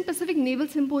Western Pacific Naval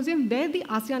Symposium, where the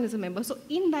ASEAN is a member. So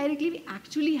indirectly, we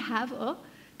actually have a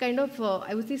kind of,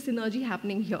 I would say, synergy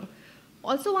happening here.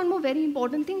 Also, one more very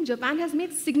important thing, Japan has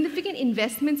made significant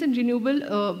investments in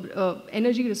renewable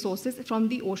energy resources from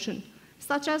the ocean,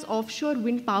 such as offshore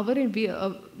wind power and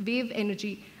wave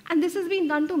energy. And this has been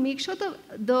done to make sure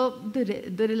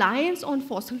the reliance on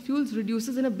fossil fuels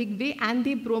reduces in a big way, and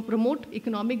they promote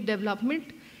economic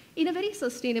development in a very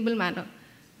sustainable manner.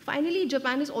 Finally,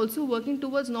 Japan is also working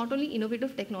towards not only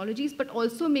innovative technologies, but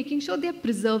also making sure they're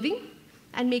preserving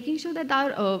and making sure that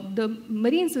the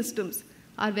marine systems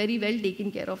are very well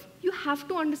taken care of. You have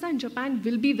to understand Japan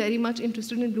will be very much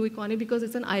interested in blue economy because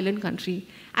it's an island country,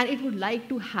 and it would like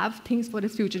to have things for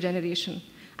its future generation.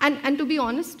 And to be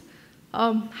honest,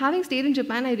 having stayed in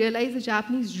Japan, I realized the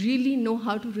Japanese really know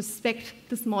how to respect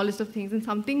the smallest of things, and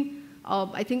something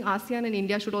I think ASEAN and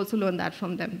India should also learn that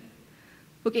from them.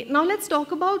 Okay, now let's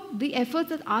talk about the efforts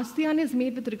that ASEAN has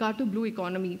made with regard to blue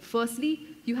economy. Firstly,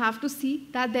 you have to see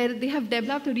that they have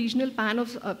developed a regional plan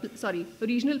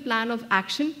of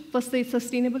action for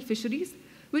sustainable fisheries,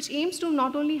 which aims to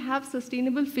not only have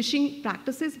sustainable fishing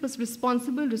practices, but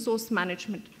responsible resource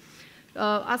management.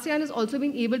 ASEAN has also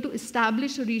been able to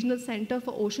establish a regional center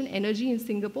for ocean energy in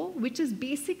Singapore, which is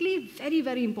basically very,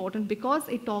 very important because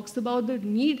it talks about the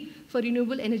need for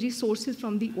renewable energy sources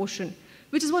from the ocean,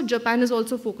 which is what Japan is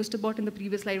also focused about in the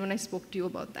previous slide when I spoke to you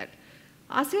about that.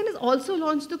 ASEAN has also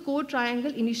launched the Core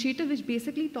Triangle Initiative, which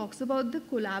basically talks about the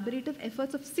collaborative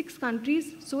efforts of 6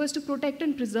 countries so as to protect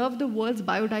and preserve the world's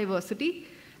biodiversity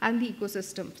and the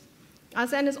ecosystems.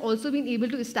 ASEAN has also been able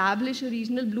to establish a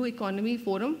regional blue economy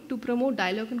forum to promote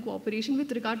dialogue and cooperation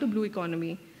with regard to blue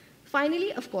economy.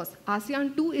 Finally, of course,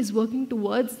 ASEAN too is working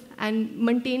towards and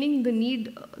maintaining the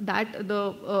need that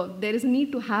there is a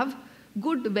need to have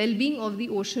good well-being of the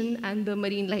ocean and the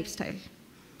marine lifestyle.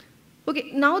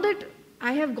 Okay, now that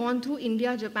I have gone through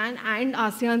India, Japan, and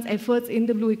ASEAN's efforts in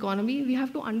the blue economy, we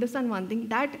have to understand one thing,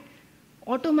 that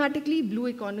automatically blue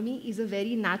economy is a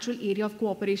very natural area of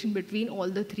cooperation between all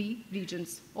the 3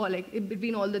 regions, or like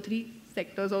between all the 3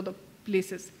 sectors or the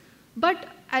places. But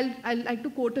I'll like to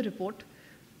quote a report.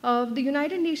 The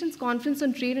United Nations Conference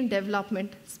on Trade and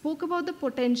Development spoke about the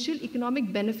potential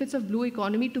economic benefits of blue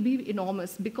economy to be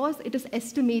enormous, because it is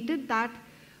estimated that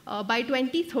by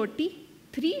 2030,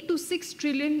 $3 to $6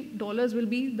 trillion will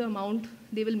be the amount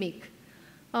they will make.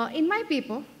 In my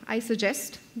paper, I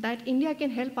suggest that India can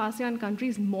help ASEAN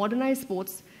countries modernize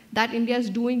ports that India is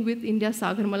doing with India's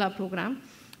Sagarmala program.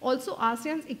 Also,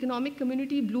 ASEAN's Economic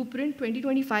Community Blueprint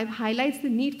 2025 highlights the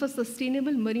need for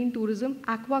sustainable marine tourism,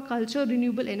 aquaculture,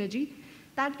 renewable energy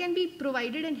that can be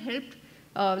provided and helped.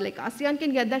 Like ASEAN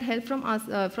can get that help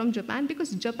from Japan,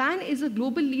 because Japan is a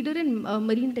global leader in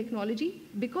marine technology,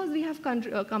 because we have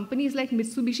companies like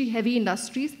Mitsubishi Heavy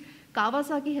Industries,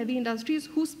 Kawasaki Heavy Industries,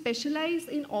 who specialize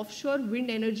in offshore wind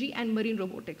energy and marine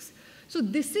robotics. So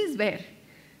this is where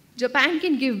Japan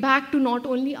can give back to not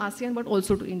only ASEAN but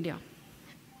also to India,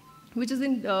 which is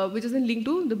in link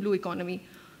to the blue economy.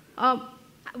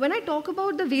 When I talk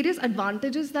about the various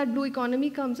advantages that blue economy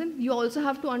comes in, you also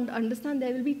have to understand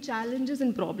there will be challenges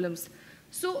and problems.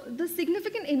 So the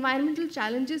significant environmental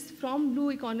challenges from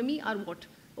blue economy are what?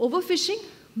 Overfishing,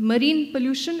 marine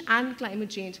pollution, and climate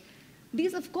change.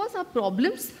 These, of course, are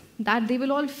problems that they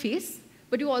will all face,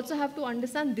 but you also have to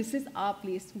understand this is our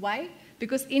place. Why?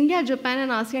 Because India, Japan,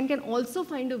 and ASEAN can also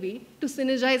find a way to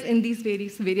synergize in these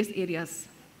various areas.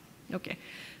 Okay.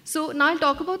 So now I'll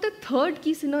talk about the third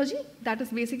key synergy, that is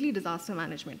basically disaster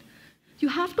management. You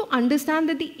have to understand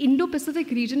that the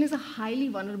Indo-Pacific region is a highly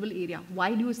vulnerable area.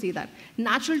 Why do you say that?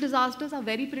 Natural disasters are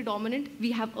very predominant.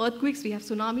 We have earthquakes, we have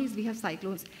tsunamis, we have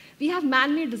cyclones. We have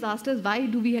man-made disasters. Why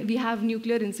do we have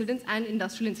nuclear incidents and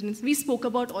industrial incidents? We spoke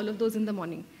about all of those in the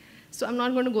morning. So I'm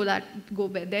not going to go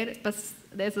there, but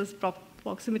there's a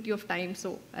proximity of time,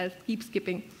 so I'll keep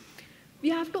skipping. We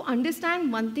have to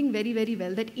understand one thing very, very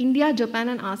well, that India, Japan,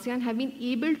 and ASEAN have been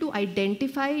able to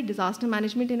identify disaster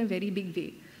management in a very big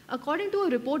way. According to a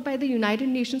report by the United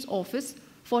Nations Office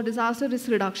for Disaster Risk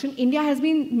Reduction, India has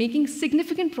been making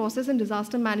significant progress in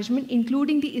disaster management,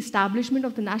 including the establishment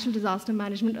of the National Disaster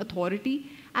Management Authority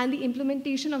and the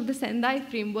implementation of the Sendai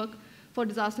Framework for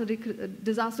disaster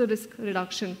risk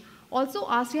reduction. Also,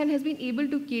 ASEAN has been able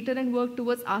to cater and work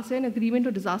towards ASEAN Agreement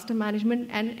on Disaster Management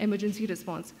and Emergency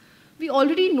Response. We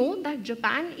already know that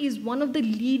Japan is one of the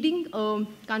leading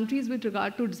countries with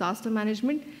regard to disaster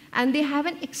management, and they have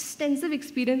an extensive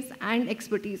experience and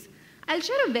expertise. I'll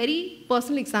share a very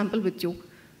personal example with you.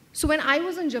 So when I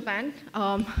was in Japan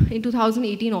in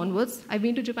 2018 onwards, I've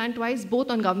been to Japan twice,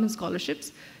 both on government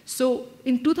scholarships. So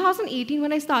in 2018,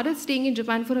 when I started staying in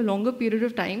Japan for a longer period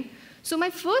of time, so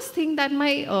my first thing that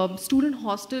my student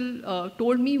hostel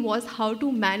told me was how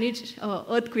to manage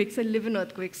earthquakes and live in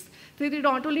earthquakes. So they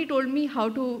not only told me how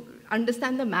to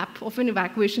understand the map of an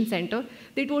evacuation center,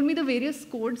 they told me the various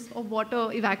codes of what a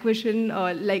evacuation,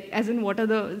 like as in what are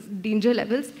the danger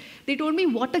levels. They told me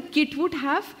what a kit would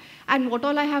have and what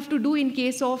all I have to do in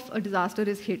case of a disaster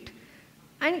is hit.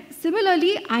 And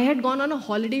similarly, I had gone on a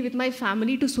holiday with my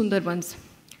family to Sundarbans.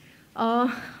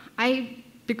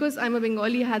 Because I'm a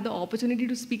Bengali, I had the opportunity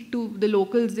to speak to the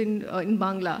locals in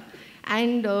Bangla.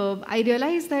 And I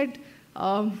realized that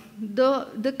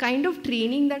the kind of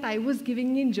training that I was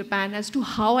giving in Japan as to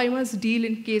how I must deal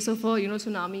in case of a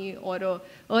tsunami or a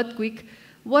earthquake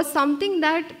was something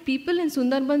that people in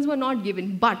Sundarbans were not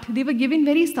given, but they were given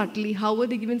very subtly. How were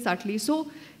they given subtly?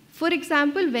 So, for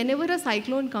example, whenever a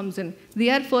cyclone comes in, they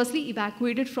are firstly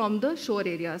evacuated from the shore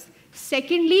areas.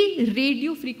 Secondly,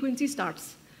 radio frequency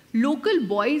starts. Local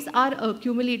buoys are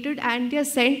accumulated and they are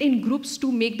sent in groups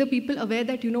to make the people aware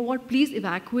that, please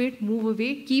evacuate, move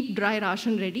away, keep dry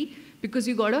ration ready, because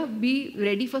you gotta be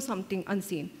ready for something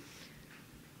unseen.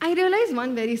 I realized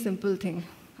one very simple thing.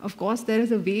 Of course, there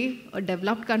is a way a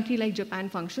developed country like Japan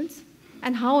functions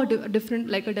and how a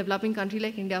developing country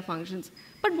like India functions.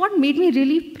 But what made me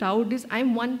really proud is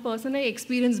I'm one person, I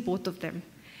experienced both of them.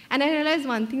 And I realized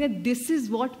one thing, that this is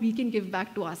what we can give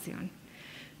back to ASEAN.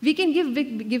 We can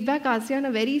give back ASEAN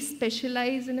a very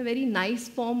specialized and a very nice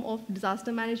form of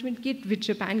disaster management kit which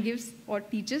Japan gives or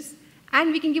teaches,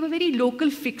 and we can give a very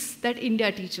local fix that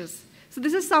India teaches. So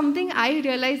this is something I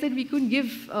realized that we could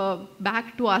give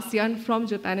back to ASEAN from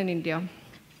Japan and India.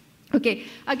 Okay,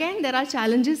 again, there are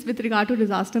challenges with regard to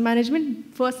disaster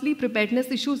management. Firstly,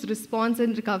 preparedness issues, response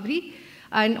and recovery.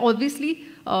 And obviously,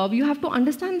 you have to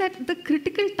understand that the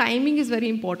critical timing is very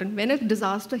important. When a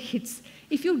disaster hits,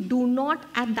 if you do not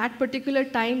at that particular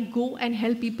time go and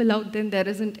help people out, then there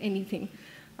isn't anything.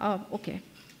 Okay.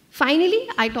 Finally,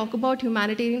 I talk about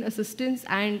humanitarian assistance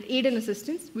and aid and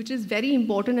assistance, which is very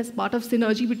important as part of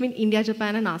synergy between India,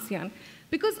 Japan, and ASEAN.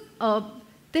 Because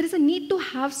there is a need to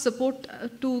have support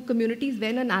to communities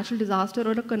when a natural disaster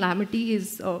or a calamity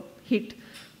is hit.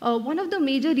 One of the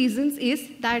major reasons is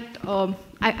that,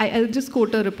 I'll just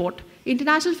quote a report.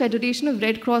 International Federation of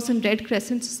Red Cross and Red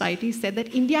Crescent Societies said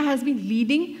that India has been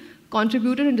leading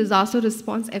contributor in disaster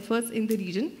response efforts in the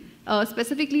region,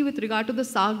 specifically with regard to the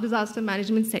SARC Disaster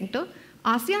Management Center.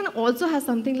 ASEAN also has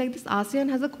something like this. ASEAN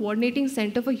has a coordinating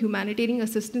center for humanitarian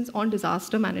assistance on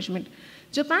disaster management.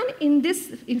 Japan in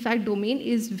this, in fact, domain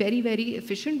is very, very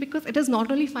efficient because it is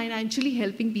not only financially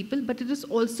helping people, but it is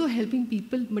also helping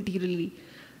people materially.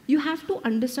 You have to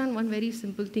understand one very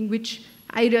simple thing, which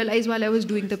I realized while I was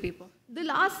doing the paper. The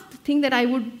last thing that I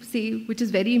would say, which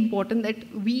is very important that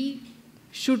we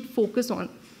should focus on,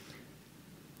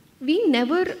 we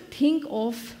never think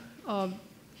of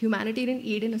humanitarian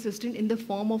aid and assistance in the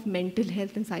form of mental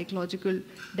health and psychological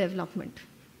development.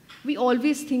 We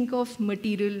always think of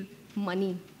material,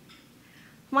 money.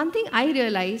 One thing I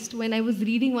realized when I was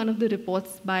reading one of the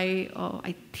reports by,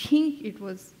 I think it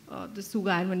was the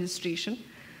Suga administration,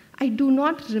 I do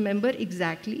not remember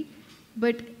exactly,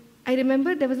 but I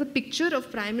remember there was a picture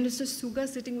of Prime Minister Suga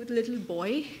sitting with a little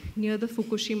boy near the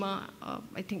Fukushima,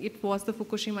 I think it was the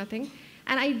Fukushima thing,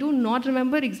 and I do not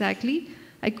remember exactly,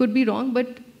 I could be wrong,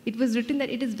 but it was written that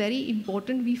it is very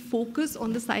important we focus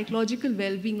on the psychological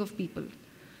well-being of people.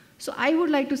 So I would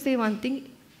like to say one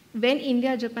thing, when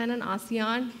India, Japan, and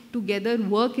ASEAN together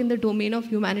work in the domain of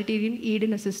humanitarian aid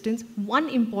and assistance, one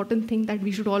important thing that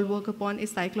we should all work upon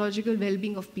is psychological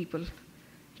well-being of people,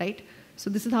 right? So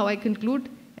this is how I conclude,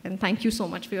 and thank you so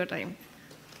much for your time.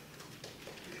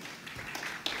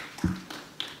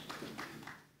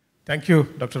 Thank you,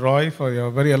 Dr. Roy, for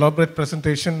your very elaborate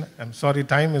presentation. I'm sorry,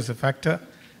 time is a factor,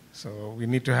 so we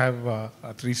need to have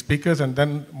 3 speakers and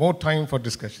then more time for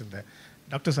discussion there.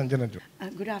 Dr. Sanjana.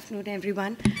 Good afternoon,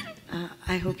 everyone.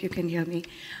 I hope you can hear me.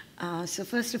 So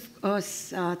first, of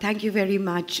course, thank you very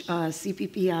much,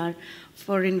 CPPR,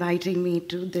 for inviting me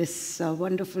to this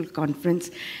wonderful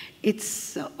conference.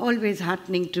 It's always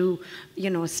heartening to,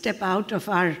 step out of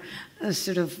our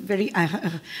sort of very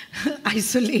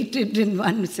isolated, in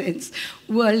one sense,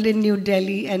 world in New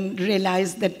Delhi and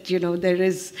realize that, there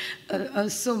is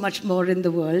so much more in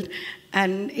the world.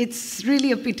 And it's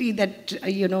really a pity that,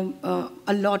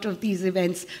 a lot of these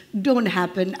events don't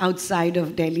happen outside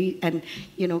of Delhi. And,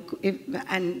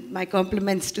 and my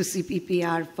compliments to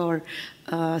CPPR for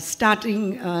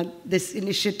starting this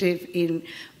initiative in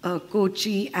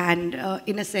Kochi and,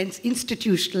 in a sense,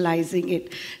 institutionalizing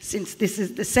it, since this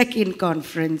is the second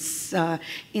conference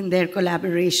in their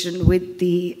collaboration with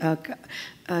the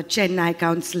Chennai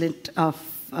Consulate of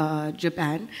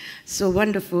Japan. So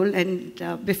wonderful. And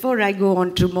before I go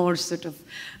on to more sort of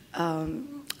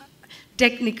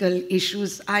technical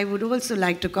issues, I would also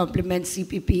like to compliment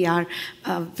CPPR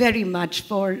very much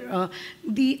for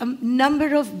the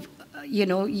number of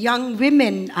young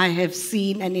women I have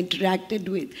seen and interacted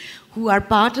with who are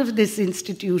part of this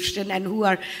institution and who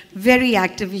are very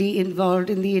actively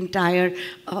involved in the entire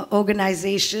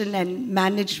organization and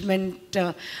management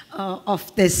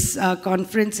of this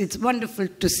conference. It's wonderful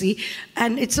to see.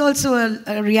 And it's also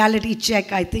a reality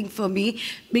check, I think, for me,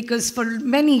 because for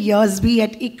many years we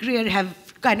at ICRIER have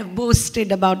kind of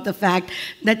boasted about the fact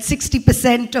that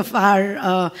 60% of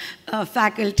our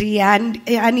faculty and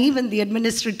even the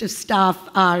administrative staff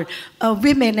are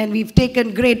women, and we've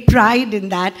taken great pride in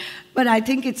that. But I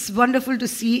think it's wonderful to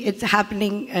see it's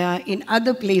happening in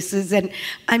other places, and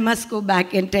I must go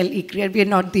back and tell ICRIER we're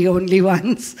not the only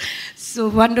ones. So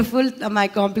wonderful. My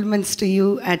compliments to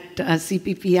you at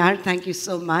CPPR. Thank you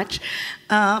so much.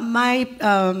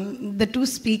 The 2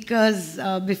 speakers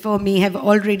before me have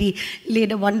already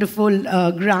laid a wonderful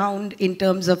ground in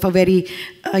terms of a very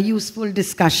useful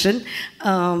discussion.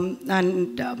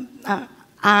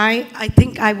 I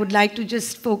think I would like to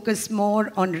just focus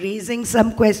more on raising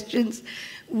some questions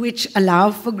which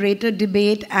allow for greater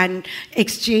debate and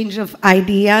exchange of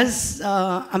ideas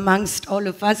amongst all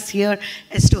of us here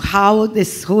as to how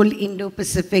this whole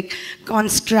Indo-Pacific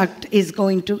construct is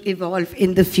going to evolve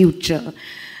in the future.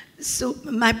 So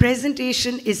my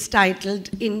presentation is titled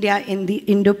India in the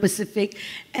Indo-Pacific,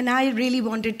 and I really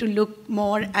wanted to look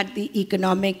more at the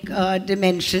economic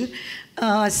dimension.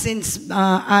 Since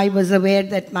I was aware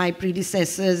that my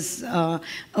predecessors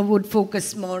would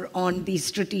focus more on the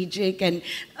strategic and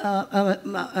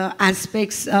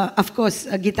aspects. Of course,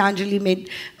 Gitanjali made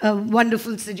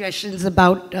wonderful suggestions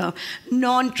about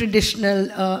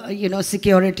non-traditional,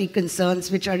 security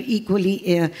concerns, which are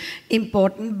equally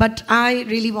important. But I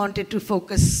really wanted to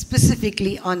focus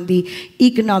specifically on the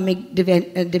economic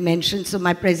dimension. So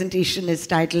my presentation is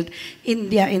titled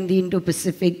India in the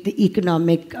Indo-Pacific, the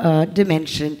Economic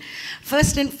Dimension.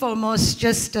 First and foremost,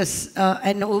 just as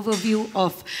an overview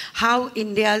of how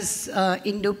India's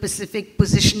Indo-Pacific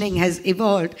positioning has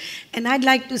evolved. And I'd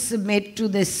like to submit to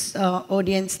this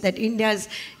audience that India's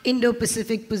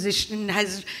Indo-Pacific position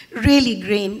has really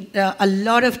gained a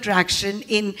lot of traction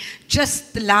in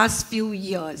just the last few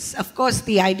years. Of course,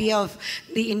 the idea of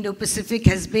the Indo-Pacific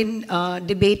has been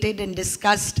debated and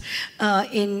discussed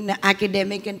in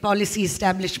academic and policy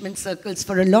establishment circles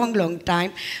for a long, long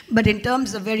time. But in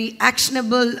terms of very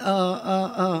actionable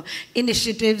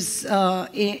initiatives,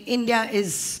 India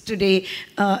is today,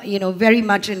 very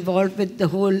much involved with the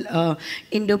whole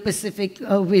Indo-Pacific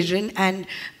vision. And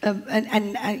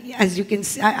as you can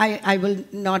see, I will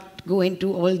not go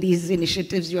into all these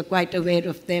initiatives. You are quite aware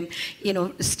of them.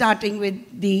 Starting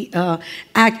with the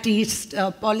Act East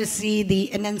policy,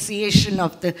 the enunciation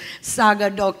of the Saga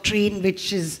Doctrine,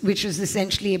 which is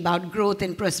essentially about growth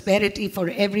and prosperity for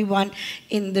everyone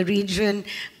in the region,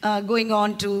 going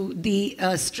on to the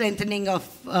strengthening of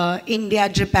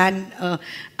India-Japan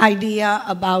idea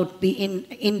about the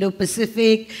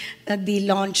Indo-Pacific, the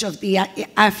launch of the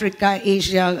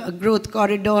Africa-Asia Growth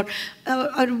Corridor.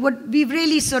 What we've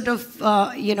really sort of,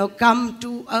 come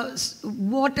to a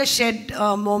watershed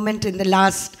moment in the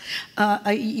last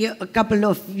a couple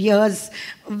of years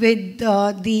with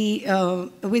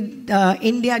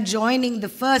India joining the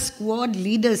first Quad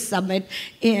Leaders Summit,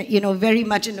 very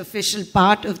much an official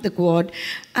part of the Quad,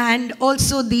 and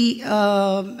also the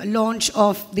launch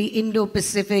of the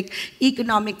Indo-Pacific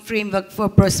Economic Framework for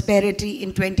Prosperity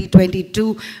in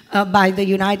 2022 by the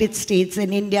United States,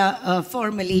 and India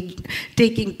formally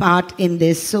taking part in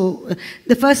this. So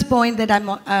the first point that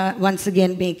I once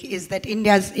again make is that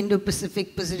India's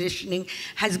Indo-Pacific positioning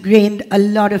has gained a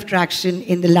lot of traction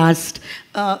in the last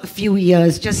few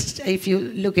years. Just if you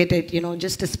look at it,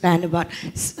 just a span about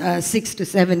 6 to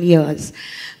 7 years.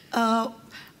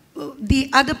 The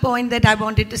other point that I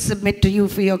wanted to submit to you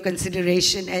for your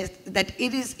consideration is that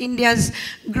it is India's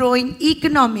growing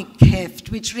economic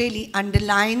heft which really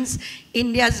underlines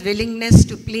India's willingness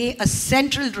to play a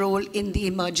central role in the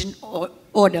emergent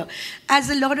order. As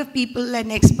a lot of people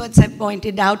and experts have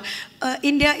pointed out,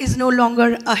 India is no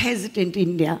longer a hesitant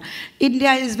India.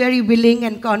 India is very willing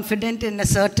and confident and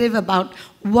assertive about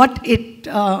what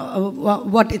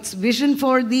its vision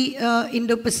for the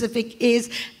Indo-Pacific is,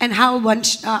 and how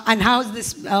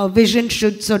this vision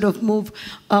should sort of move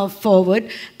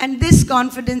forward. And this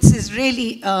confidence is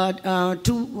really,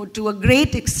 to a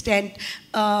great extent,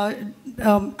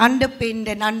 underpinned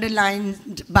and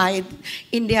underlined by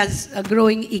India's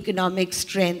growing economic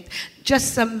strength.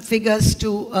 Just some figures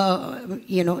to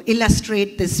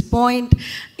illustrate this point.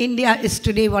 India is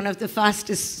today one of the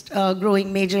fastest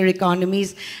growing major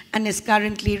economies and is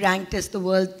currently ranked as the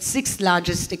world's 6th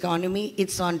largest economy.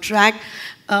 It's on track,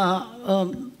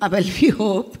 we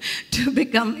hope, to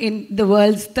become in the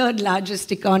world's 3rd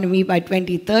largest economy by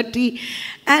 2030.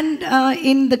 And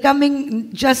in the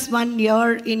coming just 1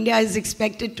 year, India is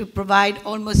expected to provide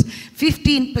almost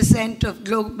 15% of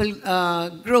global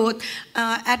growth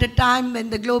at a time when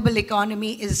the global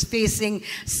economy is facing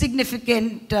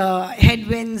significant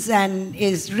headwinds and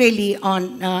is really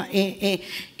on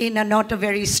in a not a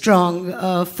very strong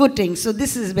footing. So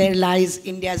this is where lies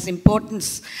India's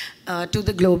importance to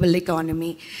the global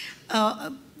economy.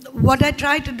 What I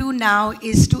try to do now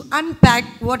is to unpack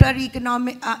what are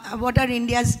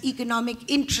India's economic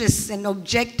interests and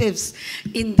objectives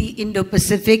in the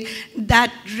Indo-Pacific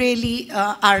that really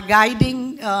are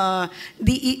guiding how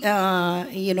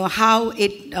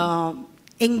it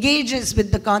engages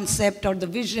with the concept or the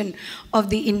vision of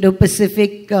the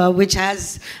Indo-Pacific, which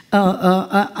has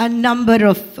a number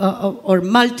of, or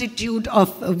multitude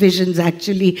of visions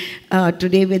actually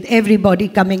today, with everybody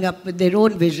coming up with their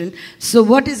own vision. So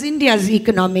what is India's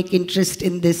economic interest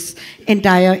in this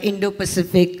entire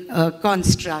Indo-Pacific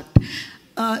construct?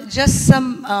 Just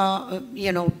some,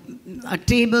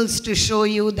 tables to show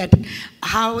you that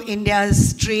how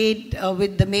India's trade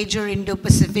with the major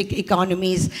Indo-Pacific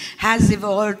economies has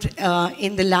evolved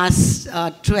in the last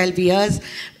 12 years.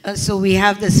 So we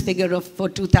have this figure for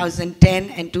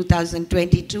 2010 and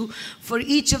 2022 for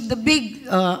each of the big,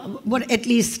 at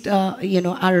least are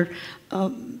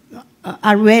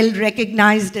well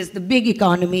recognized as the big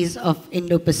economies of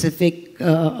Indo-Pacific.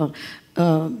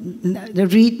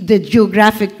 The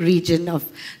geographic region of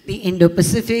the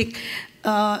Indo-Pacific.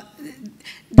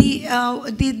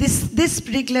 This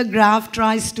particular graph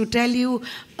tries to tell you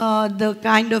the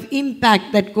kind of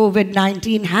impact that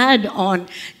COVID-19 had on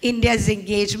India's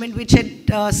engagement, which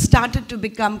had started to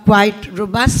become quite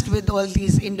robust with all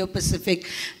these Indo-Pacific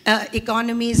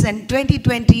economies. And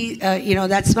 2020,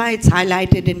 that's why it's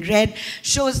highlighted in red,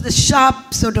 shows the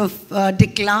sharp sort of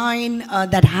decline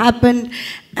that happened,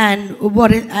 and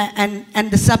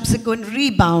the subsequent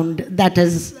rebound that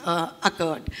has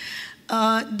occurred.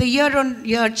 The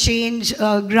year-on-year change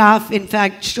graph, in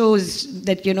fact, shows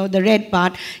that, the red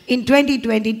part. In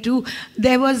 2022,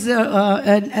 there was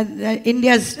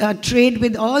India's trade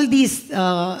with all these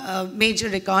major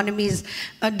economies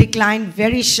declined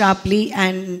very sharply.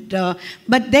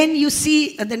 But then you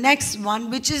see the next one,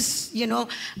 which is,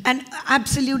 an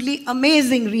absolutely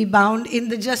amazing rebound in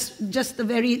the just the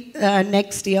very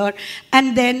next year,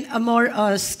 and then a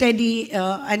more steady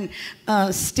and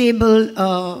stable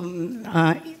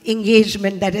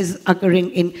engagement that is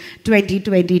occurring in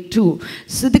 2022.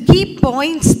 So the key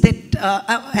points that,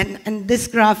 and this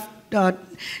graph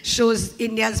shows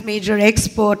India's major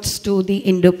exports to the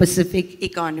Indo-Pacific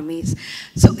economies.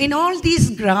 So in all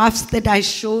these graphs that I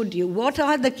showed you, what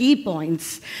are the key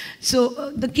points?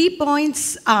 So the key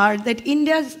points are that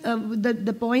India's,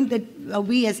 the point that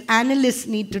we as analysts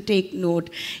need to take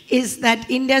note is that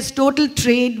India's total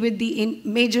trade with the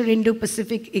major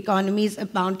Indo-Pacific economies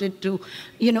amounted to,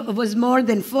 was more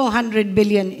than 400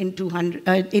 billion in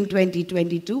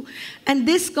 2022. And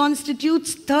this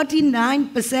constitutes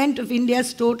 39% of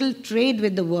India's total trade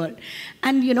with the world.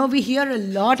 And, we hear a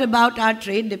lot about our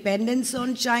trade dependence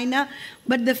on China,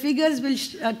 but the figures will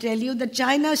tell you that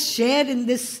China's share in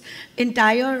this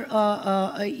entire,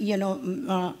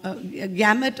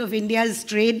 gamut of India's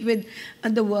trade with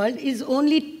the world is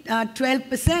only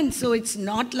 12%. So it's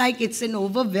not like it's an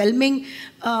overwhelmingly,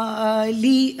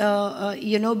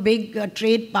 big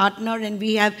trade partner, and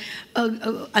we have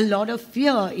a lot of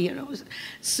fear,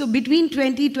 So between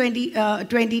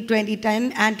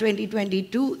 2010 and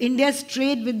 2022, India's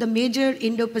trade with the major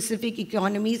Indo-Pacific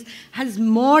economies has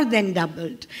more than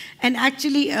doubled. And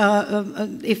actually,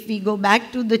 if we go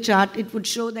back to the chart, it would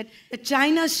show that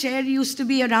China's share used to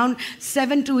be around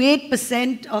 7 to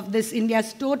 8% of this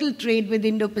India's total trade with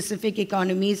Indo-Pacific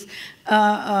economies,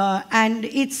 and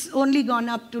it's only gone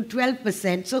up to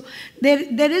 12%. So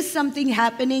there is something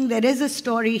happening. There is a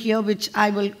story here which I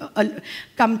will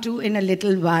come to in a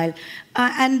little while.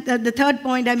 And the third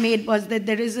point I made was that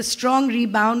there is a strong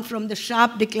rebound from the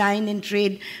sharp decline in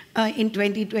trade in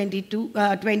 2020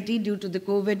 due to the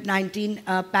COVID-19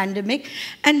 pandemic.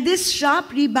 And this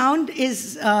sharp rebound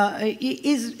is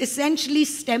essentially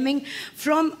stemming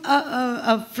from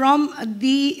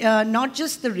the not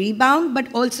just the rebound,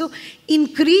 but also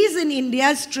increase in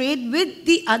India's trade with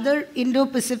the other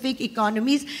Indo-Pacific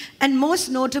economies, and most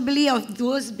notably of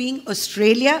those being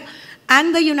Australia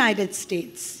and the United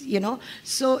States,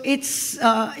 So it's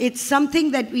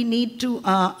something that we need to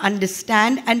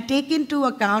understand and take into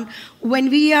account when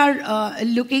we are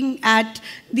looking at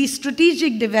the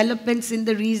strategic developments in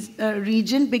the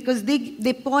region, because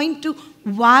they point to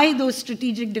why those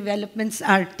strategic developments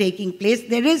are taking place.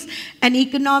 There is an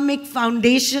economic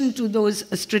foundation to those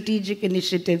strategic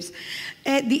initiatives.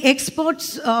 The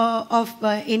exports of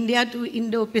India to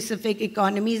Indo-Pacific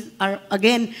economies are,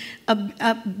 again,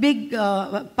 a big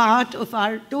part of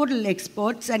our total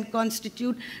exports and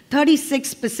constitute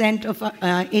 36% of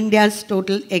India's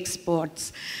total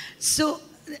exports. So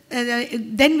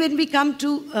then when we come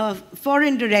to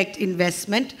foreign direct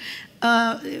investment,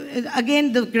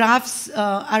 again, the graphs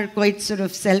are quite sort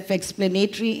of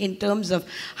self-explanatory in terms of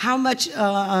how much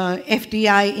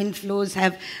FDI inflows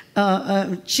have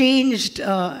changed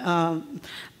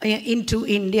into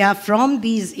India from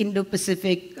these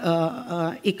Indo-Pacific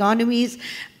economies,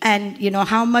 and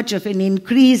how much of an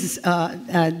increase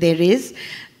there is.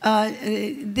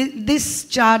 This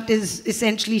chart is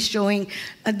essentially showing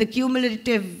the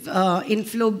cumulative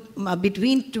inflow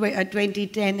between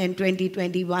 2010 and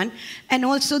 2021, and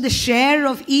also the share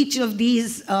of each of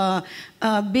these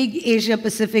big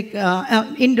Asia-Pacific,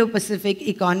 Indo-Pacific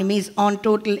economies on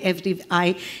total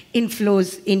FDI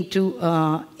inflows into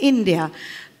India.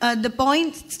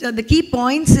 The key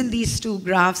points in these two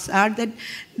graphs are that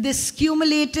this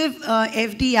cumulative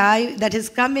FDI that has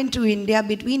come into India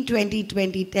between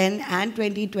 2010 and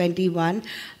 2021,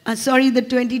 sorry, the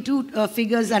 22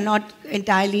 figures are not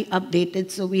entirely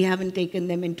updated, so we haven't taken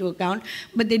them into account,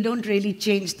 but they don't really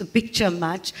change the picture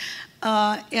much.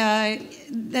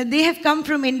 They have come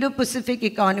from Indo-Pacific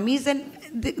economies, and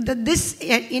this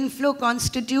inflow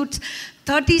constitutes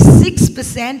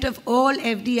 36% of all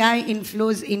FDI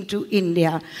inflows into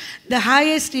India. The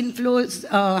highest inflows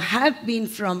have been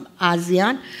from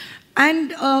ASEAN,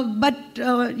 and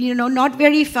not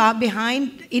very far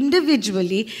behind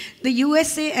individually. The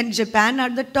USA and Japan are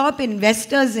the top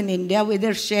investors in India with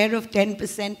their share of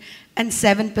 10% and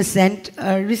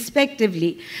 7%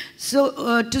 respectively.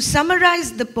 So to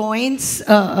summarize the points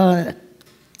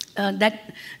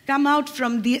that come out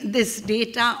from this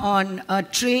data on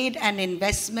trade and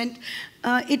investment,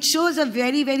 it shows a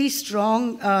very, very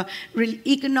strong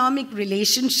economic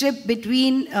relationship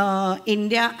between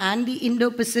India and the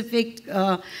Indo-Pacific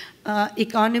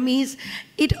economies.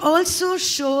 It also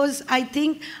shows, I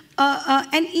think,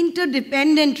 an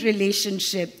interdependent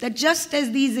relationship, that just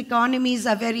as these economies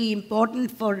are very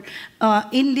important for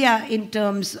India in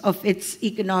terms of its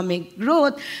economic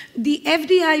growth, the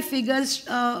FDI figures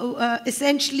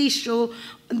essentially show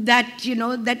that,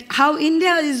 that how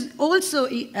India is also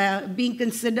being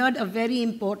considered a very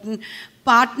important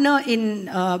partner in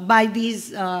by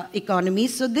these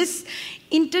economies. So this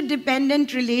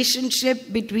interdependent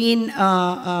relationship between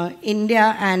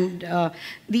India and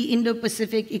the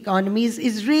Indo-Pacific economies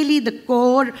is really the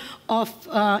core of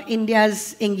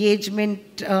India's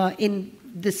engagement in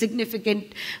the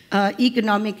significant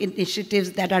economic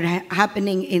initiatives that are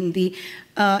happening in the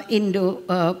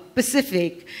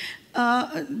Indo-Pacific.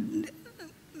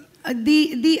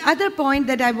 The other point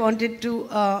that I wanted to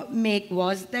make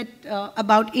was that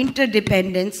about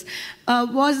interdependence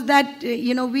was that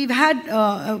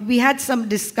we had some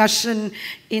discussion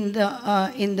in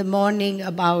the morning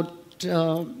about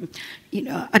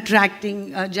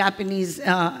attracting Japanese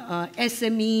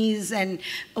SMEs and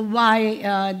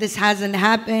why this hasn't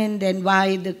happened and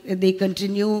why they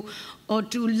continue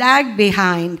to lag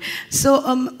behind. So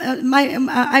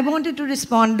I wanted to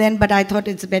respond then, but I thought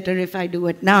it's better if I do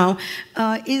it now,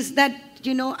 is that,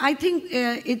 I think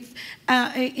it's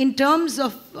in terms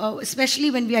of, especially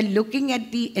when we are looking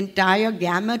at the entire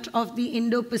gamut of the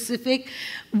Indo-Pacific,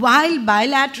 while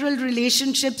bilateral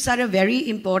relationships are a very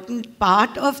important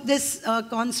part of this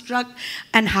construct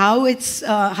and how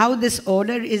this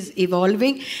order is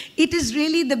evolving, it is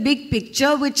really the big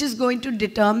picture which is going to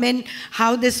determine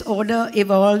how this order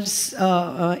evolves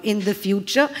in the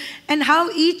future, and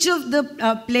how each of the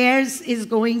players is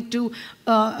going to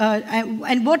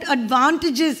and what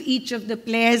advantages each of the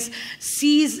players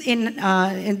sees in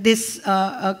this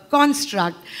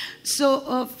construct.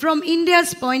 So from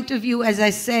India's point of view, as I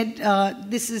said,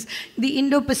 the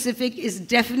Indo-Pacific is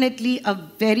definitely a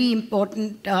very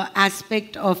important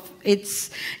aspect of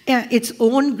its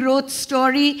own growth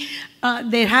story.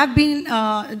 There have been,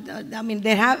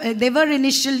 there were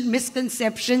initial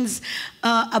misconceptions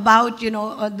about,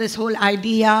 this whole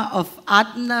idea of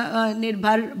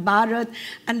Atmanirbhar Bharat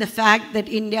and the fact that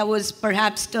India was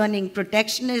perhaps turning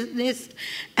protectionist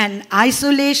and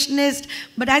isolationist.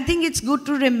 But I think it's good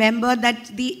to remember that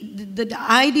the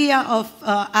idea of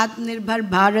Atmanirbhar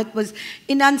Bharat was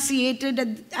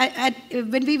enunciated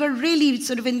when we were really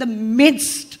sort of in the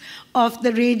midst of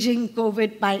the raging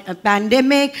COVID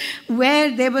pandemic, where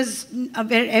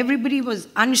everybody was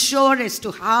unsure as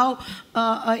to how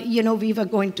we were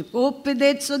going to cope with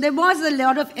it. So there was a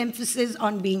lot of emphasis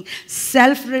on being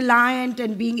self-reliant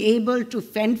and being able to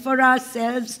fend for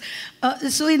ourselves.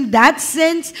 So in that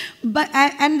sense,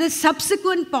 and the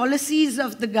subsequent policies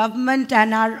of the government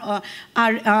and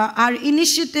our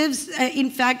initiatives, in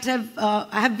fact,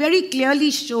 have very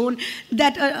clearly shown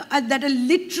that a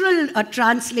literal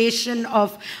translation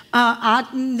of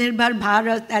Atmanirbhar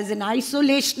Bharat as an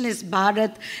isolationist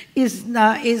Bharat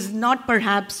is not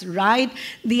perhaps right.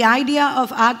 The idea of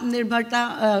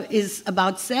Atmanirbharta is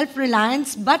about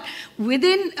self-reliance, but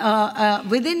within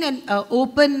an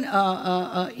open,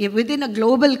 within a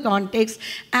global context,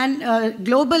 and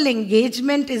global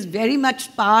engagement is very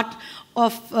much part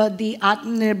of the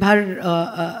Atmanirbhar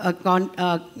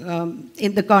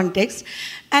in the context.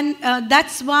 And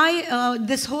that's why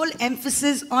this whole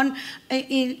emphasis on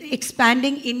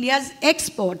expanding India's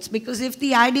exports, because if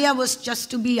the idea was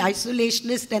just to be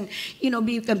isolationist and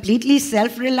be completely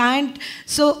self-reliant,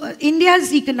 so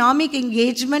India's economic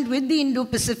engagement with the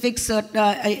Indo-Pacific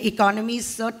economies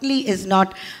certainly is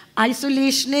not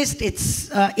isolationist.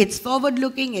 It's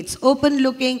forward-looking, it's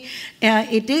open-looking.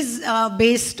 It is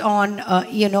based on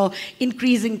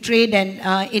increasing trade and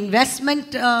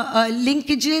investment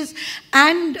linkages,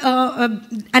 and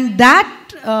that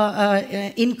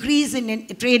increase in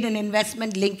trade and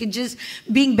investment linkages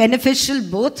being beneficial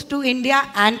both to India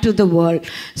and to the world.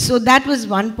 So that was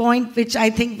one point which I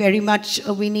think very much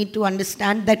we need to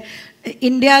understand, that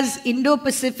India's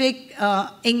Indo-Pacific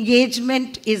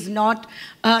engagement is not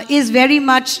is very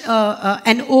much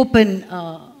an open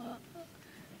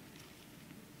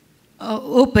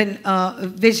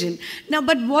vision. Now,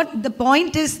 but what the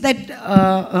point is that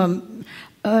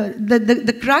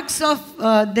the crux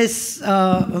of this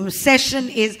session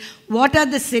is, what are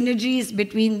the synergies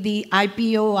between the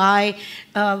IPOI,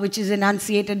 which is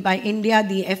enunciated by India,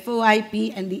 the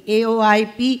FOIP and the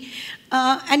AOIP?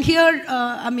 And here,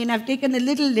 I've taken a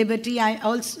little liberty.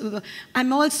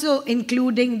 I'm also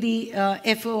including the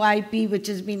FOIP, which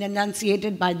has been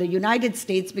enunciated by the United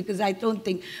States, because I don't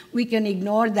think we can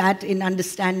ignore that in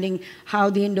understanding how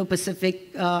the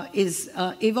Indo-Pacific is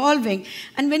evolving.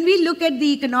 And when we look at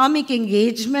the economic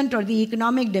engagement or the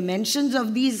economic dimensions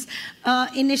of these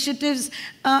initiatives,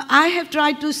 I have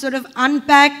tried to sort of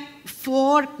unpack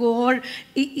 4 core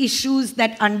issues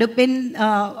that underpin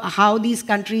how these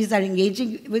countries are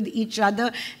engaging with each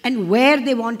other and where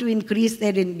they want to increase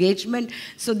their engagement.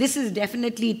 So this is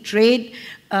definitely trade,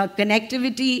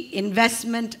 connectivity,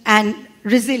 investment, and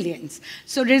resilience.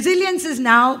 So resilience is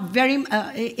now very,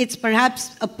 it's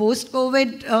perhaps a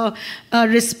post-COVID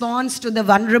response to the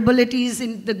vulnerabilities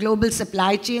in the global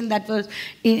supply chain that was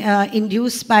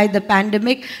induced by the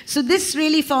pandemic. So this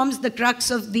really forms the crux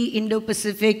of the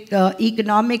Indo-Pacific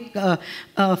economic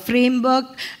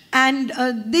framework. And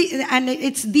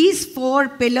it's these 4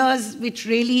 pillars which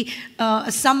really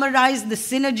summarize the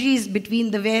synergies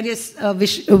between the various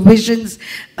visions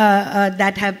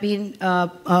that have been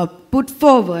put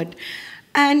forward.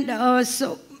 And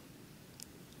so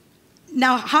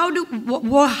now, how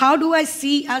do I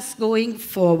see us going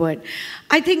forward?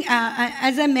 I think,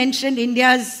 as I mentioned,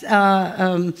 India's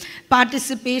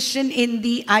participation in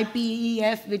the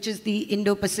IPEF, which is the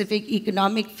Indo-Pacific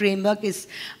Economic Framework, is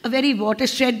a very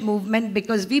watershed movement,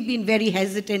 because we've been very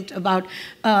hesitant about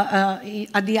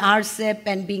the RCEP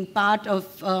and being part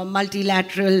of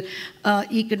multilateral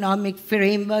economic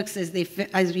frameworks, as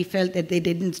we felt that they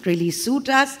didn't really suit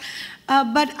us.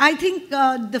 But I think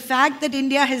the fact that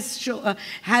India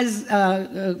has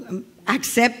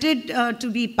accepted to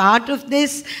be part of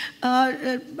this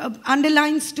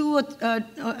underlines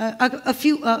a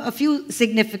few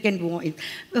significant points.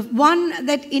 One,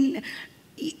 that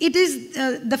it is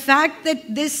the fact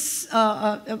that this,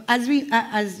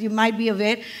 as you might be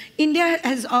aware, India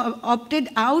has opted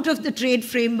out of the trade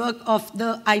framework of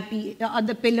the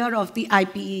the pillar of the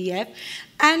IPEF,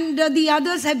 and the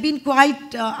others have been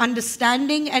quite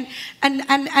understanding,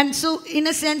 and so in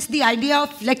a sense the idea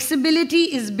of flexibility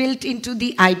is built into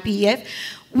the IPEF,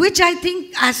 which I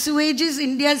think assuages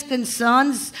India's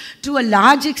concerns to a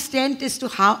large extent as to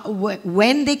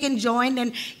when they can join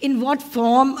and in what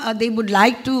form they would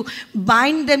like to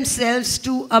bind themselves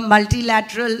to a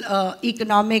multilateral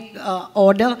economic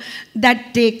order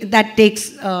that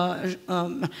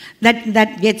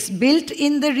gets built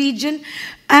in the region.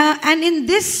 And in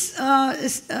this,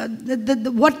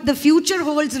 what the future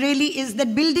holds really is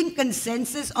that building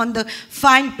consensus on the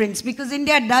fine prints, because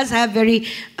India does have very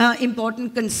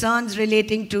important concerns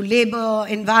relating to labor,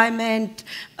 environment,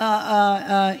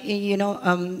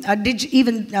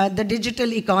 even the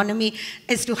digital economy,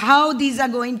 as to how these are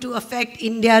going to affect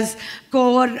India's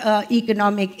core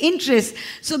economic interests.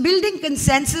 So building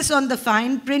consensus on the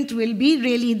fine print will be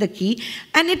really the key.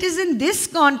 And it is in this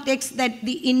context that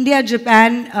the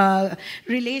India-Japan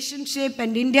relationship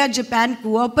and India-Japan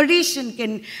cooperation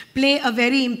can play a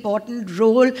very important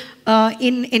role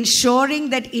in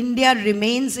ensuring that India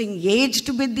remains engaged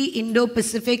with the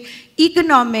Indo-Pacific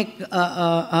economic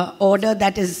order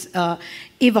that is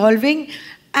evolving.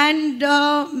 And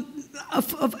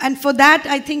and for that,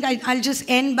 I think I'll just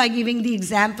end by giving the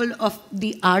example of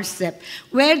the RCEP,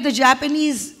 where the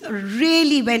Japanese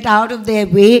really went out of their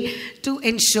way to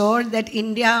ensure that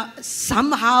India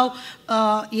somehow,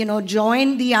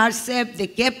 joined the RCEP. They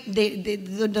kept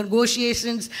the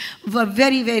negotiations were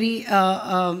very, very,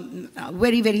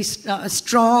 very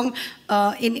strong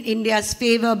in India's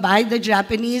favor by the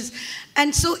Japanese.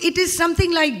 And so it is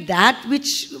something like that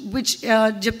which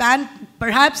Japan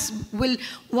perhaps will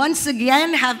once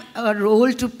again have a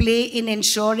role to play in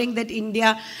ensuring that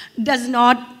India does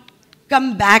not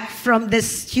come back from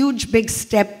this huge big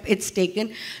step it's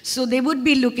taken. So they would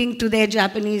be looking to their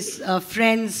Japanese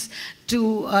friends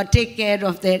to take care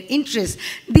of their interests.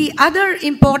 The other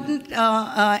important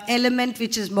element,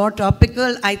 which is more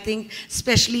topical, I think,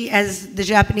 especially as the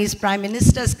Japanese Prime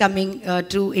Minister is coming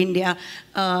to India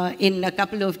in a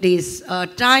couple of days'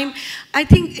 time, I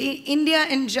think India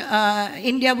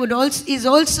is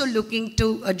also looking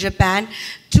to Japan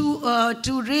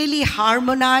to really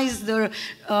harmonize the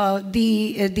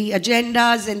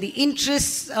agendas and the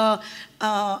interests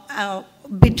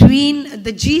between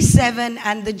the G7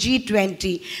 and the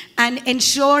G20, and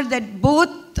ensure that both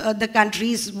the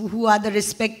countries who are the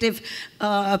respective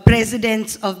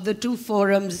presidents of the two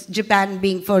forums, Japan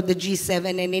being for the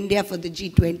G7 and India for the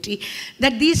G20,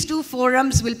 that these two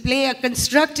forums will play a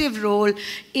constructive role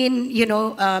in,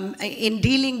 in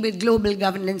dealing with global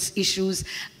governance issues.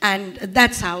 And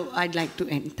that's how I'd like to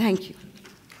end. Thank you.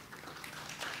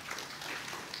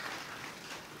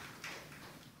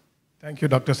 Thank you,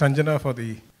 Dr. Sanjana, for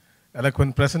the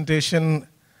eloquent presentation,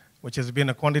 which has been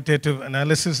a quantitative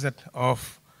analysis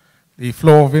of the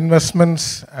flow of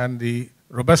investments and the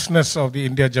robustness of the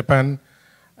India-Japan,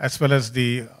 as well as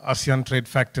the ASEAN trade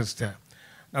factors there.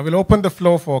 Now we'll open the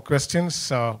floor for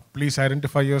questions. Please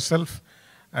identify yourself,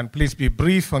 and please be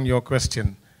brief on your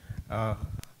question.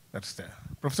 That's there.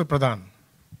 Professor Pradhan.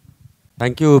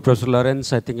 Thank you, Professor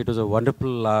Lawrence. I think it was a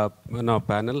wonderful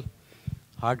panel.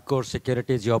 Hardcore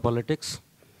security geopolitics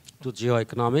to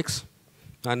geoeconomics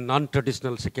and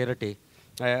non-traditional security.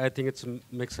 I think it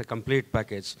makes a complete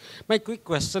package. My quick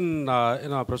question,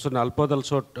 Professor Nalpad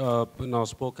also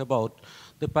spoke about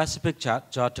the Pacific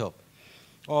Charter,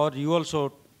 or you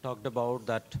also talked about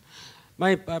that.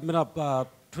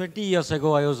 20 years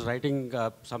ago, I was writing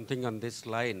something on this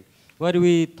line, where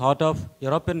we thought of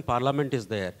European Parliament is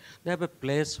there. They have a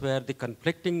place where the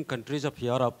conflicting countries of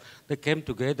Europe, they came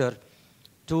together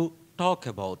to talk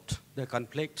about the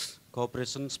conflicts,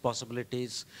 cooperations,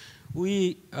 possibilities.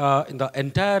 We, in the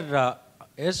entire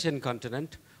Asian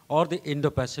continent or the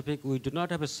Indo-Pacific, we do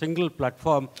not have a single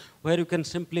platform where you can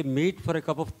simply meet for a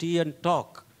cup of tea and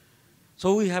talk.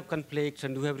 So we have conflicts,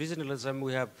 and we have regionalism,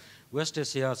 we have West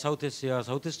Asia, South Asia,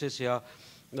 Southeast Asia,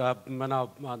 then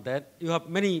you have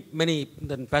many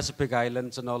then Pacific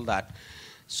islands and all that.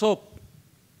 So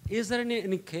is there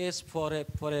any case for a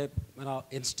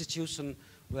institution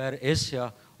where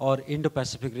Asia or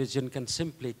Indo-Pacific region can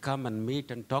simply come and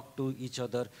meet and talk to each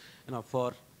other,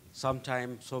 for some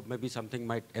time, so maybe something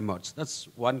might emerge? That's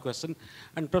one question.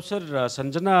 And Professor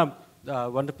Sanjana,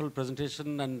 wonderful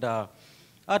presentation, and our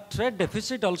trade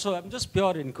deficit also, I'm just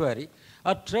pure inquiry,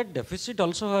 our trade deficit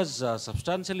also has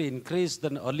substantially increased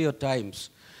than earlier times.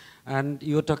 And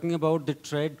you were talking about the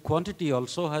trade quantity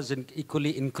also has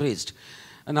equally increased.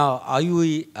 And now, are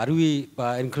we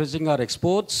increasing our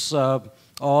exports,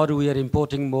 or we are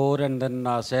importing more and then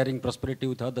sharing prosperity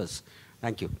with others?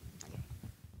 Thank you.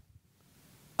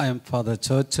 I am Father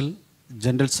Churchill,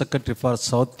 General Secretary for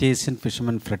South Asian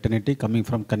Fishermen Fraternity, coming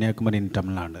from Kanyakumari in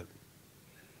Tamil Nadu.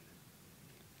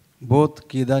 Both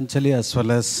Gitanjali as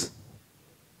well as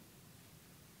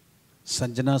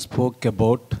Sanjana spoke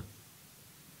about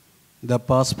the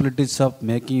possibilities of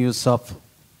making use of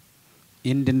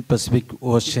Indian Pacific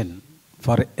Ocean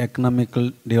for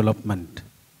economical development.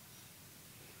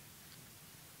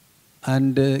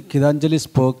 And Gitanjali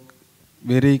spoke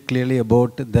very clearly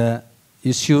about the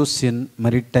issues in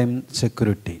maritime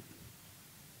security.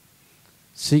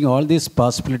 Seeing all these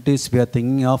possibilities, we are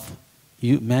thinking of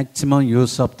maximum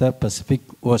use of the Pacific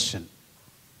Ocean.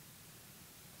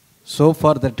 So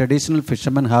far, the traditional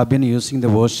fishermen have been using the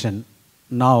ocean.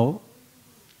 Now,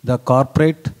 the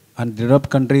corporate and developed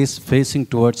countries facing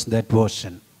towards that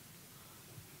ocean.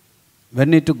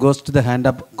 When it goes to the hand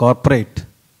of corporate,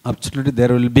 absolutely there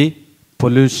will be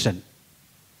pollution.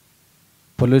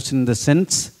 Pollution in the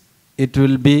sense it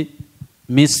will be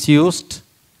misused,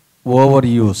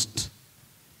 overused.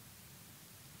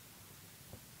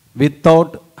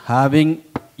 Without having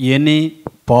any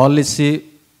policy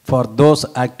for those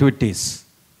activities,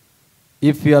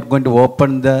 if we are going to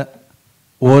open the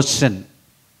ocean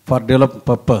for development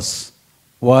purpose,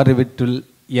 where it will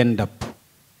end up?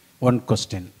 One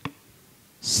question.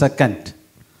 Second,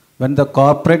 when the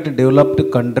corporate developed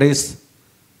countries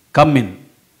come in,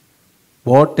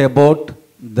 what about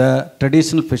the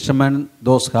traditional fishermen,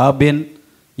 those who have been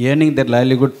earning their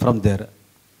livelihood from there?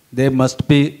 They must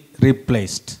be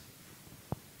replaced.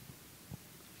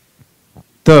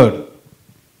 Third,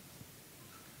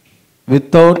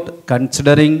 without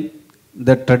considering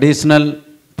the traditional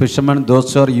fishermen,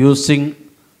 those who are using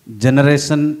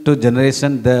generation to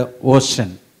generation the ocean,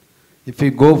 if we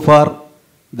go for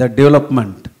the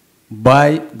development by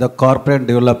the corporate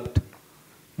developed,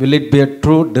 will it be a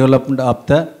true development of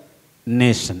the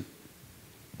nation?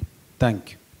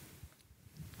 Thank you.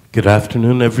 Good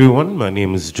afternoon, everyone. My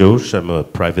name is Josh. I'm a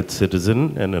private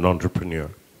citizen and an entrepreneur.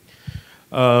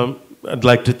 I'd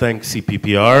like to thank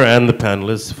CPPR and the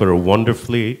panelists for a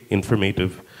wonderfully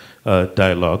informative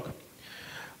dialogue.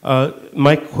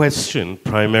 My question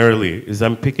primarily is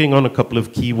I'm picking on a couple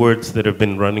of keywords that have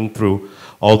been running through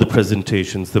all the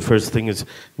presentations. The first thing is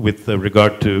with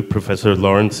regard to Professor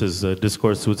Lawrence's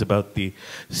discourse was about the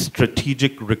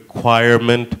strategic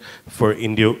requirement for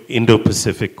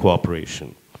Indo-Pacific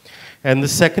cooperation. And the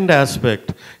second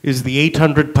aspect is the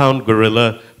 800-pound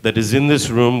gorilla that is in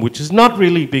this room, which is not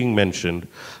really being mentioned,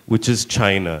 which is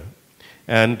China.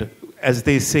 And as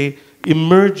they say,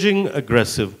 emerging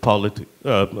aggressive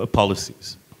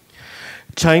policies.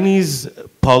 Chinese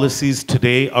policies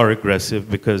today are aggressive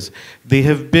because they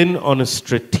have been on a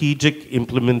strategic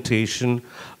implementation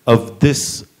of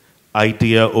this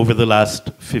idea over the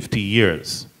last 50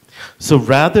 years. So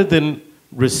rather than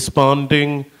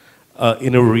responding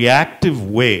in a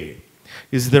reactive way,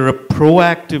 is there a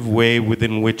proactive way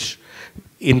within which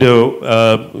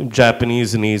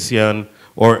Indo-Japanese and ASEAN,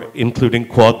 or including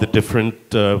Quad, the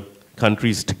different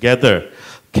countries together,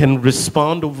 can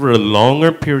respond over a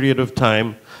longer period of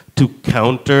time to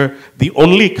counter the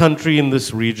only country in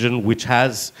this region which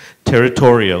has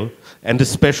territorial and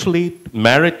especially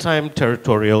maritime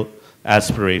territorial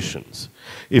aspirations?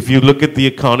 If you look at the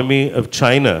economy of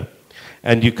China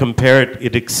and you compare it,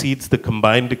 it exceeds the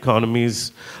combined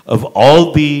economies of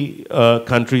all the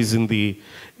countries in the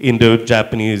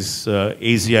Indo-Japanese,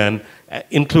 ASEAN,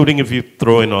 including if you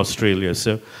throw in Australia.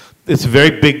 So it's a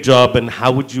very big job, and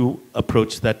how would you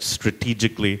approach that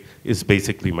strategically is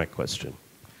basically my question.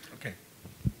 Okay.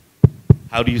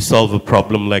 How do you solve a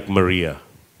problem like Maria?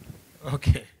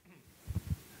 Okay.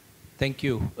 Thank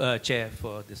you, Chair,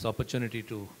 for this opportunity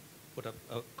to put up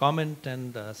a comment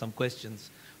and some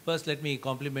questions. First, let me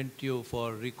compliment you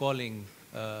for recalling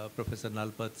Professor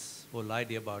Nalpat's whole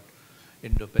idea about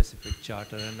Indo-Pacific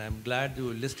Charter, and I'm glad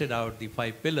you listed out the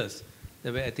 5 pillars.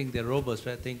 I think they're robust.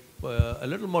 I think a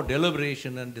little more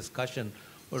deliberation and discussion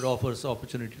would offer us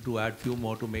opportunity to add few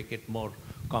more to make it more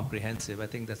comprehensive. I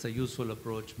think that's a useful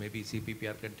approach. Maybe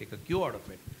CPPR can take a cue out of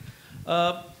it.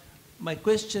 My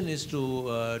question is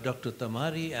to Dr.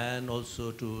 Tamari and also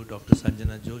to Dr.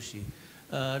 Sanjana Joshi.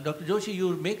 Dr. Joshi,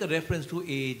 you make a reference to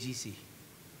AAGC.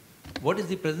 What is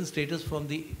the present status from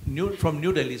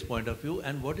New Delhi's point of view,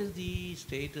 and what is the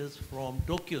status from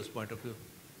Tokyo's point of view?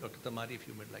 Dr. Tamari, if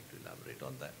you would like to elaborate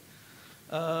on that.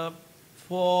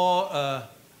 For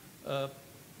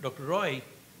Dr. Roy,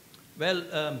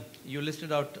 well, you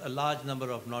listed out a large number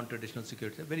of non-traditional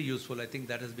securities. Very useful. I think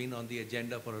that has been on the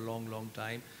agenda for a long, long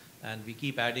time, and we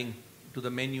keep adding to the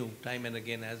menu time and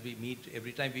again as we meet.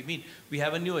 Every time we meet, we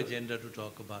have a new agenda to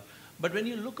talk about. But when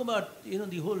you look about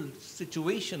the whole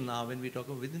situation now, when we talk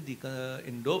about within the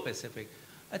Indo-Pacific,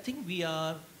 I think we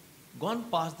are gone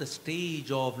past the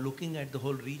stage of looking at the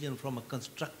whole region from a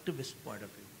constructivist point of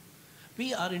view.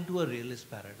 We are into a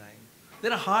realist paradigm.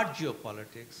 There are hard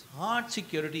geopolitics, hard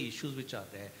security issues which are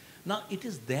there. Now, it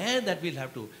is there that we'll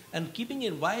have to, and keeping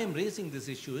in why I'm raising this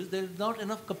issue is there is not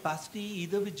enough capacity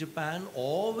either with Japan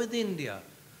or with India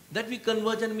that we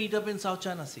converge and meet up in South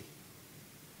China Sea.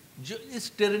 It's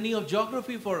tyranny of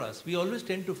geography for us. We always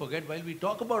tend to forget while we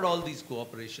talk about all these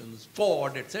cooperations,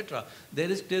 Ford, etc. There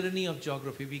is tyranny of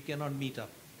geography. We cannot meet up.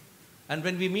 And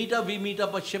when we meet up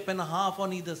a ship and a half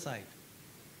on either side.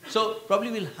 So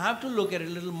probably we'll have to look at it a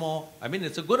little more. I mean,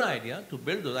 it's a good idea to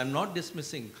build those. I'm not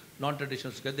dismissing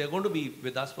non-traditional securities. They're going to be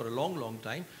with us for a long, long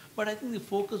time. But I think the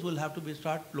focus will have to be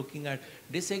start looking at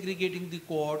disaggregating the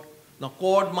Quad. Now,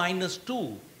 Quad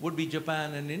 -2 would be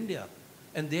Japan and India.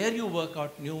 And there you work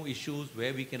out new issues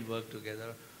where we can work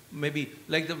together. Maybe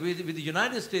like with the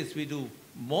United States, we do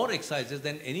more exercises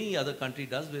than any other country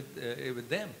does with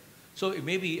them. So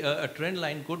maybe a trend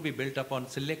line could be built upon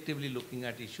selectively looking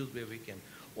at issues where we can.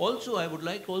 Also, I would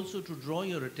like also to draw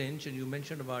your attention, you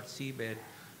mentioned about seabed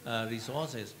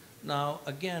resources. Now,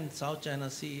 again, South China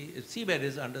Sea, seabed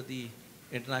is under the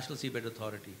International Seabed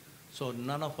Authority. So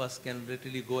none of us can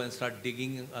literally go and start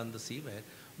digging on the seabed.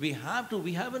 We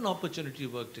have an opportunity to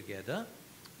work together.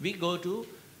 We go to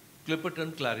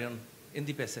Clipperton, Clarion in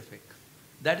the Pacific.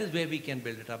 That is where we can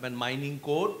build it up. And mining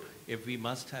code, if we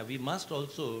must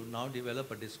also now develop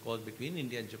a discourse between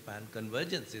India and Japan,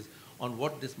 convergences on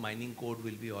what this mining code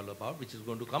will be all about, which is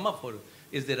going to come up for,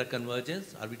 is there a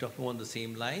convergence? Are we talking on the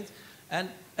same lines? And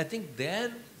I think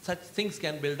there such things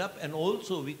can build up, and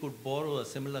also we could borrow a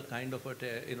similar kind of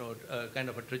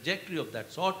a trajectory of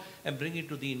that sort and bring it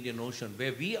to the Indian Ocean,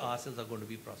 where we ourselves are going to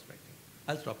be prospecting.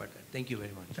 I'll stop at that. Thank you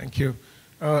very much. Thank you.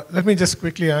 Let me just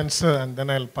quickly answer, and then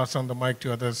I'll pass on the mic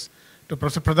to others. To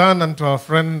Professor Pradhan and to our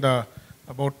friend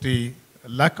about the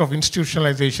lack of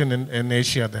institutionalization in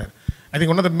Asia there. I think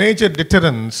one of the major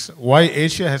deterrents why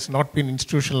Asia has not been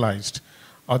institutionalized,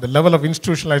 or the level of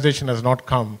institutionalization has not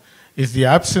come, is the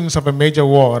absence of a major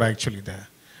war actually there.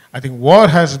 I think war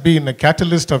has been a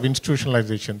catalyst of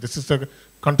institutionalization. This is a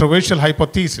controversial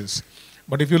hypothesis.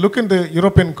 But if you look in the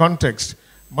European context,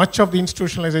 much of the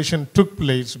institutionalization took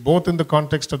place both in the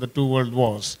context of the two world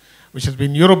wars, which has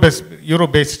been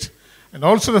Euro-based, and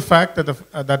also the fact that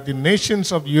that the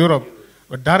nations of Europe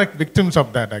were direct victims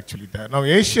of that actually there. Now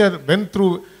Asia went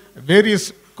through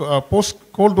various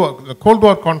post-Cold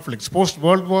War conflicts,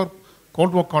 post-World War,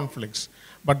 Cold War conflicts,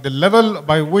 but the level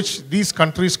by which these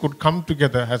countries could come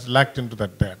together has lacked into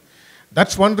that there.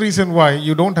 That's one reason why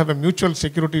you don't have a mutual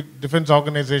security defense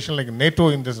organization like NATO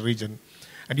in this region.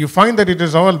 And you find that it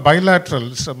is all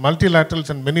bilaterals, multilaterals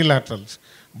and minilaterals,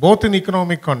 both in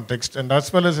economic context and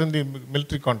as well as in the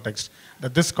military context,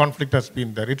 that this conflict has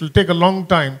been there. It will take a long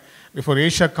time before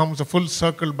Asia comes a full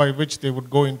circle by which they would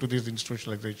go into this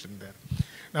institutionalization there.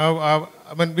 Now,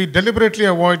 we deliberately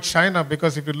avoid China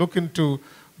because if you look into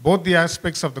both the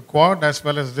aspects of the Quad as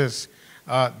well as this,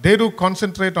 they do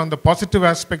concentrate on the positive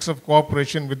aspects of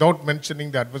cooperation without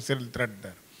mentioning the adversarial threat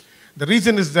there. The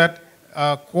reason is that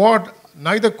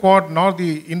neither Quad nor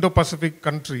the Indo-Pacific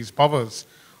countries, powers,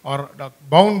 are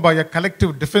bound by a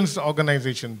collective defense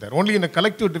organization there. Only in a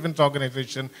collective defense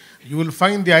organization, you will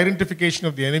find the identification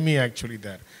of the enemy actually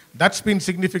there. That's been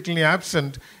significantly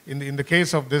absent in the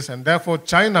case of this, and therefore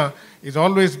China is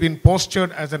always been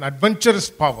postured as an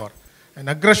adventurous power, an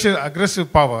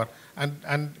aggressive power,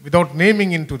 and without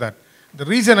naming into that. The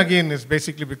reason again is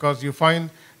basically because you find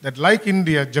that like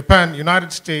India, Japan,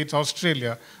 United States,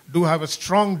 Australia do have a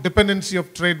strong dependency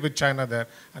of trade with China there,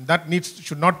 and that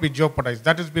should not be jeopardized.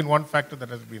 That has been one factor that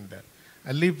has been there.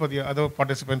 I'll leave for the other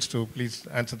participants to please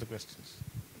answer the questions.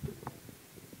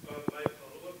 My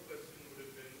follow-up question would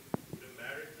have been, would a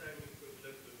maritime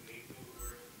equivalent of NATO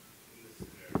work in this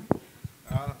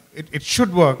scenario? It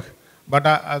should work, but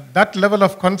that level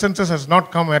of consensus has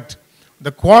not come yet.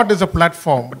 The Quad is a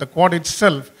platform, but the Quad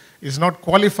itself is not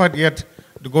qualified yet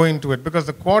to go into it, because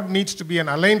the Quad needs to be an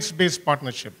alliance-based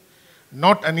partnership,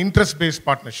 not an interest-based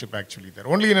partnership actually there.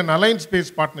 Only in an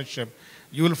alliance-based partnership,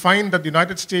 you will find that the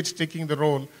United States taking the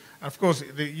role. Of course,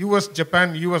 the US,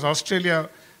 Japan, US, Australia,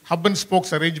 hub and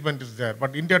spokes arrangement is there,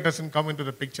 but India doesn't come into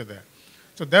the picture there.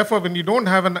 So therefore, when you don't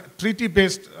have a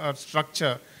treaty-based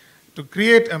structure, to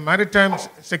create a maritime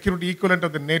security equivalent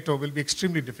of the NATO will be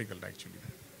extremely difficult actually.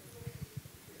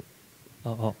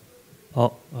 Okay.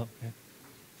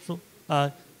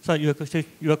 So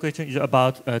your question is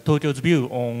about Tokyo's view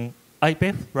on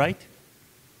Ipoi, right?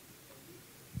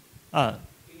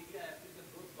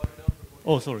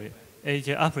 Sorry,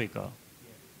 Asia, Africa.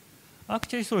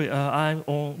 Actually, sorry,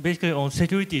 I'm basically on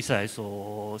security side,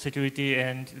 so security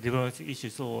and diplomacy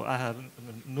issues, so I have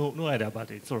no idea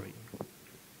about it, sorry.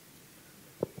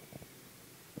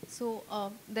 So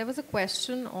there was a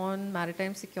question on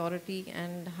maritime security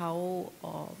and how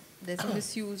there's a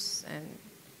misuse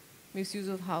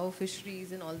of how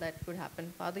fisheries and all that could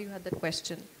happen. Father, you had that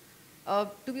question.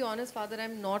 To be honest, Father,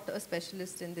 I'm not a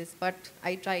specialist in this, but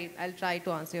I'll try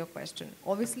to answer your question.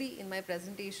 Obviously, in my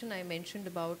presentation, I mentioned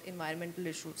about environmental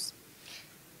issues.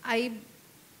 I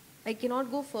cannot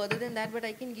go further than that, but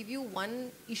I can give you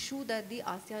one issue that the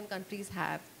ASEAN countries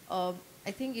have.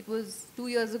 I think it was 2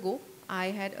 years ago,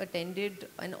 I had attended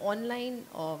an online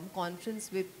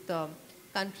conference with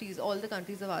countries, all the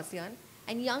countries of ASEAN,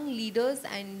 and young leaders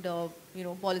and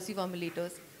policy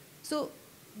formulators. So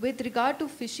with regard to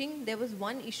fishing, there was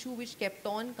one issue which kept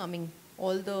on coming.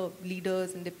 All the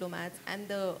leaders and diplomats and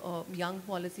the young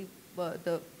policy,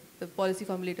 the policy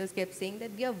formulators kept saying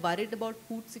that we are worried about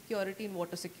food security and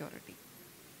water security.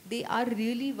 They are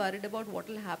really worried about what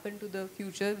will happen to the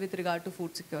future with regard to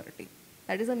food security.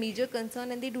 That is a major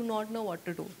concern, and they do not know what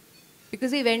to do.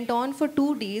 Because they went on for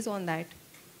 2 days on that.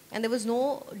 And there was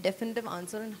no definitive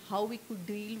answer on how we could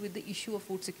deal with the issue of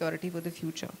food security for the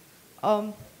future.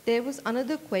 There was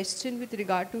another question with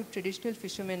regard to traditional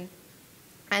fishermen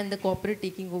and the corporate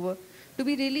taking over. To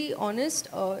be really honest,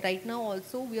 right now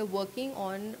also we are working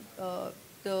on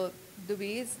the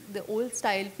ways the old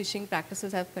style fishing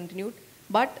practices have continued,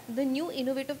 but the new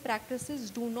innovative practices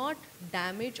do not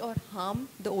damage or harm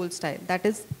the old style. That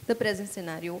is the present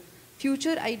scenario.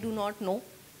 Future, I do not know,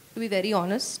 to be very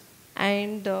honest.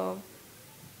 And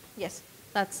yes,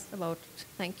 that's about it.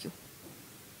 Thank you.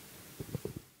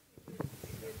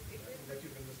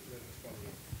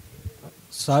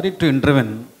 Sorry to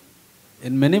intervene.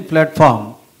 In many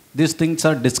platforms, these things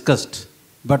are discussed,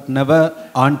 but never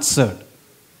answered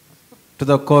to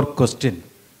the core question.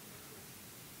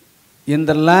 In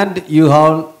the land, you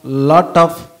have lot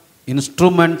of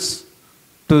instruments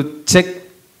to check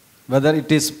whether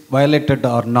it is violated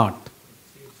or not.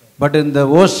 But in the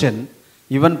ocean,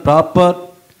 even proper,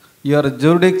 your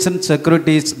jurisdiction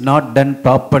security is not done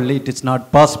properly, it is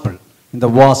not possible in the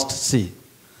vast sea.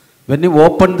 When you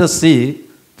open the sea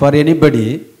for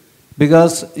anybody,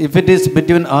 because if it is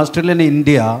between Australia and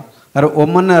India, or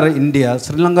Oman or India,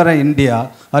 Sri Lanka or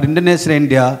India, or Indonesia or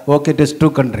India, okay, it is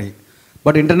two countries.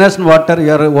 But international water,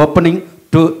 you are opening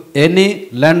to any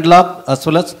landlocked as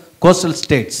well as coastal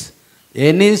states.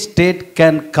 Any state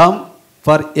can come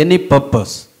for any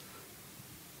purpose,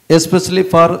 especially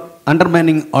for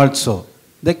undermining also.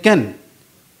 They can.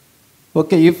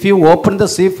 Okay, if you open the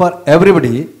sea for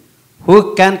everybody,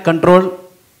 who can control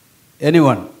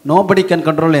anyone? Nobody can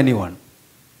control anyone.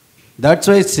 That's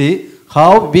why see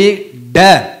how we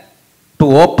dare to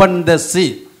open the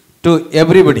sea to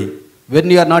everybody when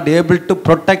you are not able to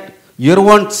protect your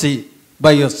own sea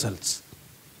by yourselves.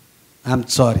 I'm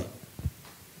sorry.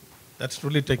 That's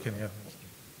truly taken, yeah.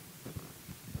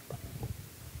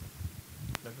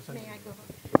 May I go?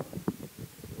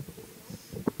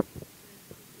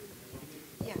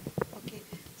 Yeah, okay.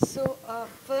 So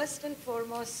first and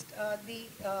foremost,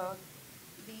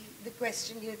 the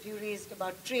question you raised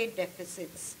about trade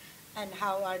deficits and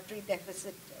how our trade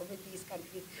deficit with these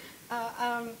countries.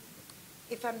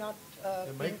 If I'm not...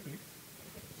 The mic, please.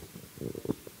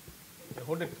 Yeah,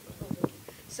 hold it.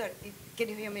 Sorry, can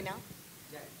you hear me now?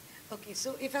 Yeah. Okay,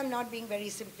 so if I'm not being very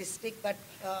simplistic, but,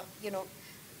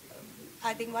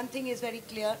 I think one thing is very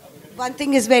clear. One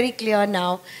thing is very clear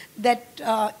now that,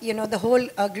 the whole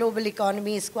global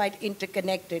economy is quite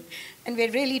interconnected. And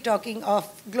we're really talking of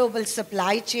global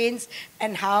supply chains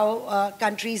and how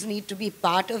countries need to be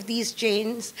part of these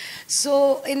chains.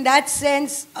 So in that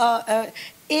sense,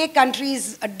 a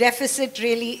country's deficit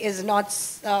really is not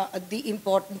the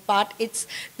important part. It's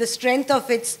the strength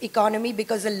of its economy,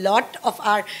 because a lot of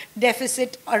our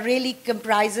deficit really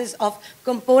comprises of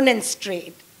components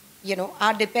trade.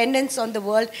 Our dependence on the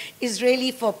world is really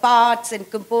for parts and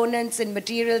components and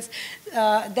materials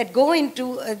that go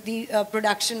into the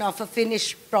production of a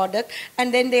finished product,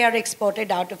 and then they are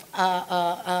exported out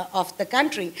of the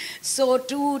country. So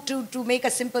to make a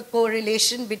simple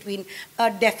correlation between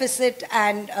deficit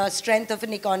and strength of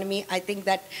an economy, I think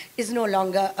that is no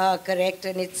longer correct,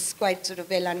 and it's quite sort of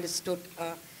well understood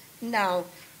now.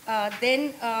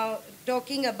 Then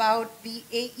talking about the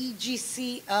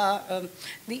AEGC,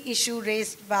 the issue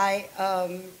raised by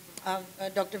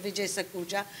Dr. Vijay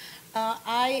Sakhuja,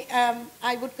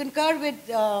 I would concur with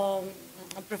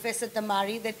Professor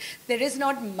Tamari that there is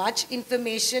not much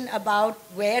information about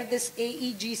where this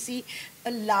AEGC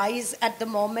lies at the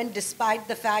moment, despite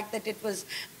the fact that it was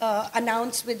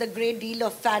announced with a great deal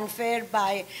of fanfare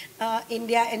by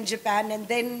India and Japan, and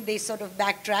then they sort of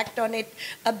backtracked on it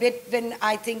a bit when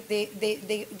I think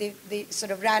they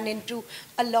sort of ran into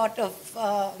a lot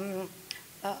of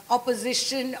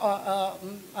opposition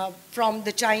from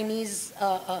the Chinese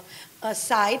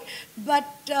side. But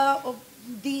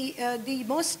the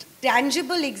most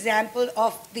tangible example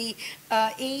of the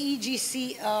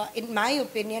AEGC, in my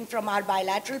opinion, from our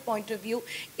bilateral point of view,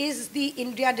 is the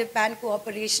India-Japan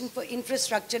cooperation for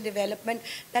infrastructure development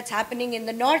that's happening in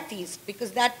the Northeast,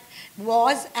 because that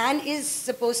was and is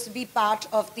supposed to be part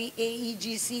of the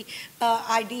AEGC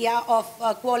idea of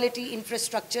quality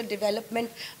infrastructure development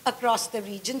across the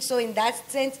region. So in that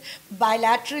sense,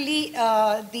 bilaterally,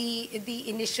 the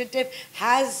initiative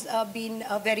has been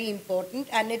very important,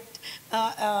 and it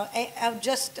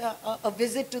just a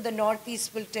visit to the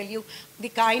Northeast will tell you the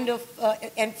kind of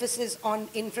emphasis on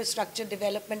infrastructure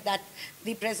development that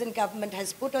the present government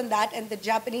has put on that, and the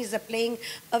Japanese are playing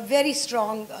a very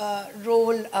strong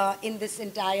role in this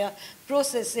entire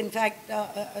process. In fact,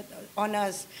 on a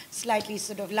slightly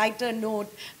sort of lighter note,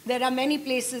 there are many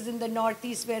places in the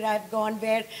Northeast where I've gone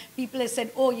where people have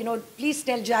said, oh, please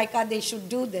tell JICA they should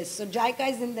do this. So JICA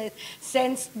is in the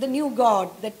sense the new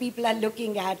God that people are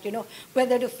looking at,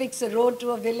 whether to fix a road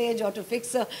to a village or to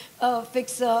fix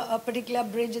a particular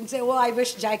bridge and say, oh, I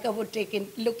wish JICA would take a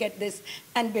look at this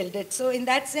and build it. So in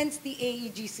that sense, the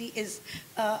AEGC is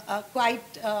quite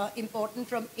important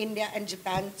from India and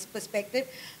Japan's perspective.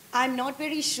 I'm not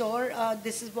very sure,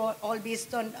 this is all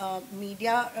based on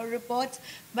media reports,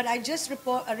 but I just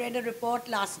read a report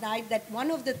last night that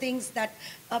one of the things that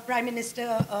Prime Minister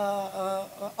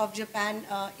of Japan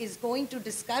is going to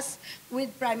discuss with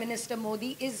Prime Minister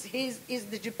Modi is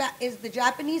the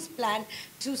Japanese plan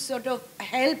to sort of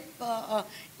help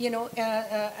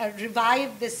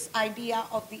revive this idea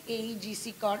of the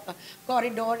AEGC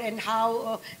corridor and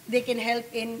how they can help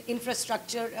in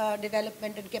infrastructure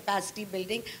development and capacity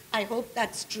building. I hope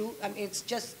that's true. I mean, it's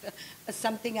just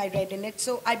something I read in it.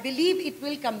 So I believe it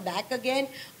will come back again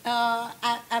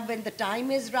when the time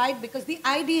is right, because the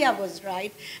idea was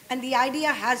right and the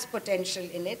idea has potential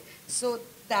in it. So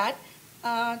that,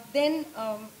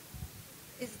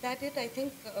 is that it? I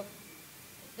think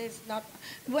there's not,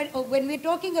 when we're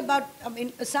talking about, I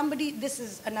mean, somebody, this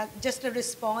is just a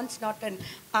response, not an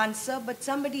answer, but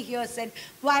somebody here said,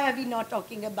 why are we not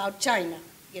talking about China?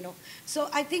 So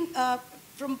I think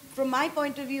from my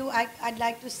point of view, I'd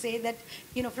like to say that,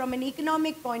 from an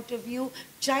economic point of view,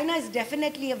 China is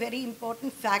definitely a very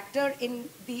important factor in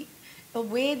the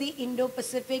way the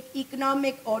Indo-Pacific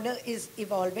economic order is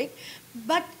evolving.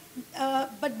 But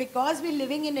because we're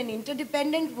living in an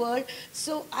interdependent world,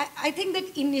 so I think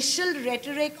that initial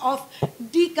rhetoric of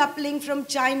decoupling from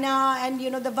China and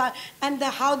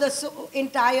how the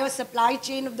entire supply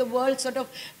chain of the world sort of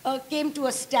came to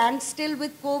a standstill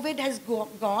with COVID has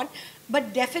gone.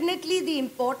 But definitely the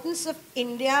importance of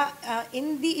India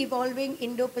in the evolving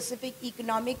Indo-Pacific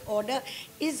economic order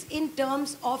is in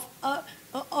terms of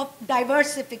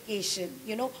diversification,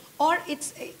 or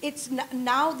it's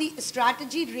now the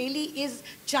strategy really is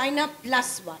China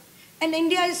plus one. And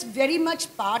India is very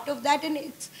much part of that, and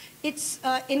it's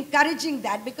encouraging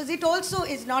that, because it also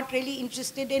is not really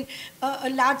interested in a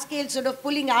large-scale sort of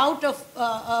pulling out of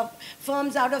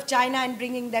firms out of China and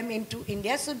bringing them into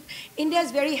India. So India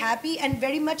is very happy and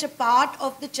very much a part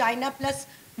of the China plus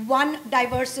one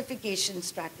diversification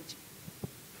strategy.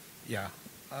 Yeah.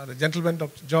 The gentleman,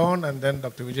 Dr. John, and then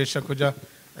Dr. Vijay Shakuja.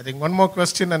 I think one more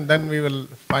question, and then we will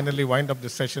finally wind up the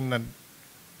session. And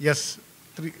yes,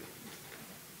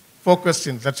 4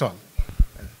 questions, that's all.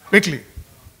 Quickly.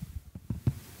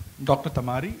 Dr.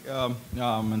 Tamari,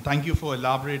 and thank you for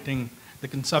elaborating the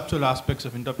conceptual aspects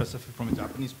of Indo-Pacific from a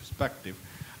Japanese perspective.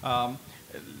 I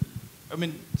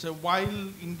mean, so while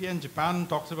India and Japan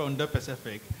talks about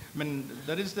Indo-Pacific, I mean,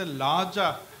 there is the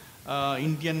larger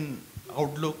Indian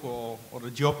outlook or a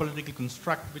geopolitical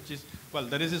construct, which is, well,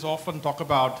 there is this often talk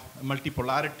about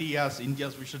multipolarity as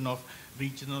India's vision of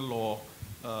regional or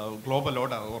global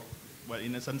order, or, well,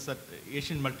 in a sense that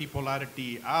Asian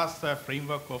multipolarity as a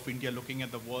framework of India looking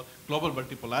at the world, global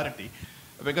multipolarity.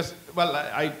 Because, well,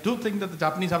 I do think that the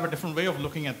Japanese have a different way of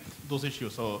looking at those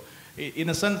issues. So in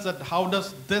a sense that how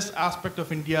does this aspect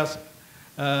of India's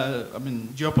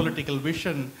geopolitical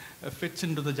vision fits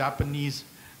into the Japanese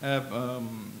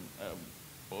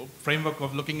framework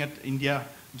of looking at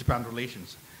India-Japan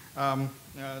relations?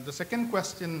 The second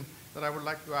question that I would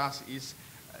like to ask is,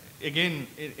 again,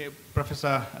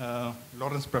 Professor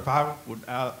Lawrence Prabhav would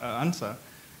answer,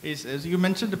 is as you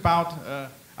mentioned about,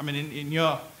 in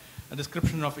your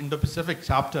description of Indo-Pacific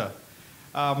chapter,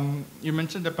 you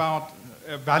mentioned about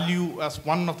value as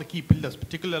one of the key pillars,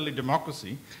 particularly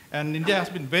democracy, and India has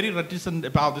been very reticent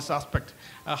about this aspect.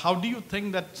 How do you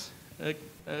think that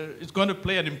it's going to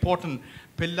play an important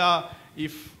pillar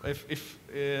if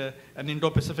an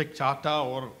Indo-Pacific charter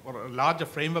or a larger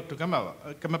framework to come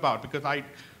about? Because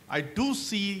I do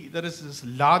see there is this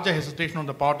larger hesitation on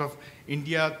the part of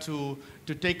India to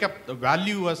take up the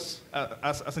value as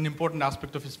an important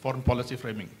aspect of its foreign policy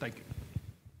framing. Thank you.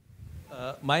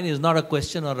 Mine is not a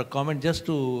question or a comment, just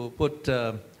to put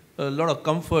a lot of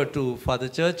comfort to Father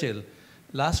Churchill.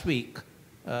 Last week,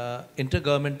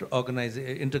 intergovernment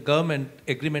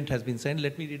agreement has been signed.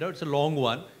 Let me read out. It's a long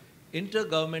one.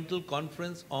 Intergovernmental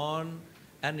Conference on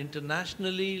an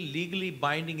internationally legally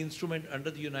binding instrument under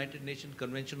the United Nations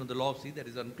Convention on the Law of Sea, that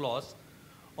is UNCLOS,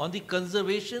 on the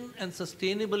conservation and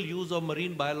sustainable use of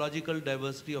marine biological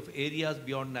diversity of areas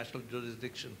beyond national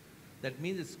jurisdiction. That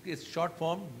means it's short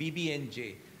form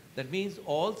BBNJ. That means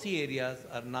all sea areas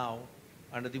are now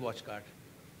under the watch guard.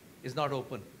 It's not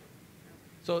open.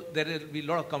 So there will be a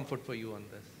lot of comfort for you on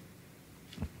this.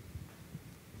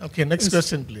 Okay, next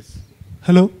question, please.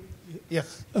 Hello.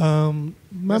 Yes. Ma'am,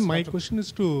 Yes, my Dr. question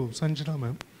is to Sanjana,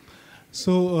 ma'am.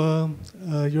 So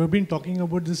you have been talking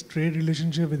about this trade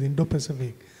relationship with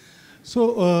Indo-Pacific.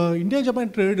 So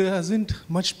India-Japan trade hasn't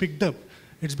much picked up.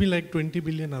 It's been like 20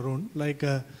 billion around.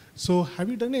 So have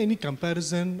you done any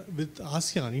comparison with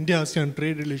ASEAN, India-ASEAN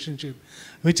trade relationship,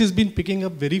 which has been picking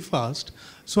up very fast?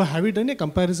 So have you done a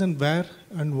comparison where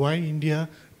and why India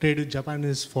trade with Japan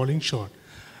is falling short?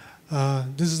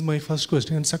 This is my first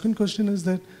question. And second question is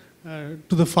that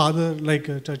to the father, like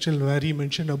Churchill, where he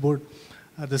mentioned about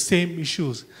the same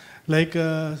issues, like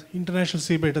International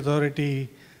Seabed Authority,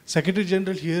 Secretary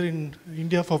General here in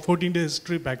India for 14 days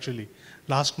trip actually,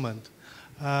 last month.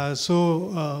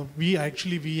 We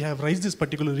have raised this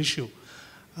particular issue.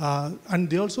 And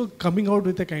they also coming out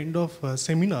with a kind of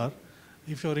seminar.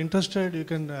 If you're interested, you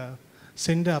can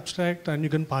send the abstract and you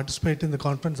can participate in the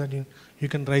conference and you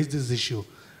can raise this issue.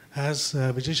 As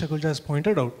Vijay Shakulja has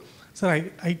pointed out. So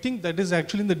I think that is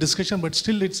actually in the discussion, but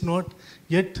still it's not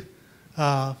yet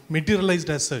materialized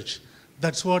as such.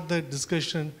 That's what the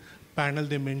discussion panel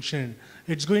they mentioned.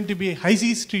 It's going to be a high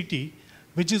seas treaty,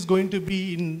 which is going to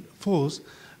be in force,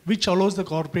 which allows the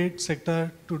corporate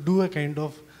sector to do a kind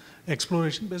of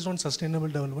exploration based on sustainable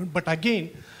development. But again,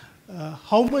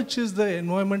 how much is the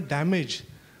environment damage?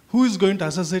 Who is going to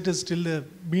assess it is still a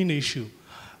main issue.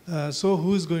 So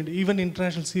who is going to, even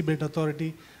International Seabed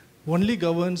Authority only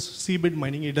governs seabed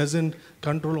mining. It doesn't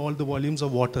control all the volumes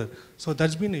of water. So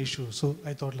that's been an issue. So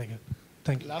I thought like that.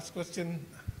 Thank you. Last question.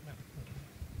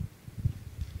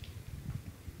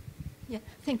 Yeah,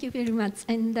 thank you very much.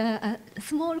 And a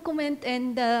small comment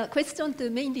and question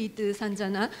mainly to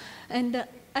Sanjana. And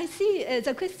I see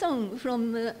the question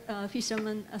from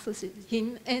Fisherman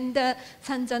Association, and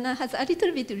Sanjana has a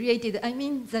little bit related. I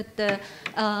mean that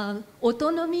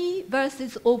autonomy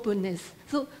versus openness.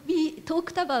 So we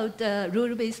talked about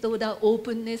rule-based order,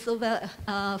 openness over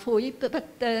Foip,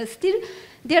 but still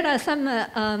there are some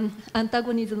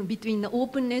antagonism between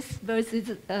openness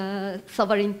versus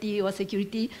sovereignty or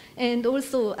security, and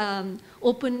also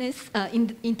openness,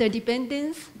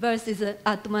 interdependence versus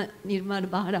Atmanirbhar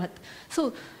Bharat.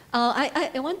 So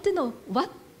I want to know what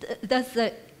does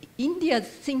India's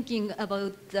thinking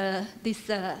about this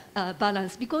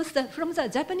balance, because from the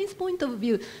Japanese point of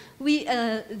view,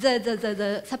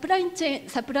 the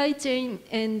supply chain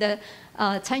and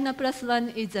China plus one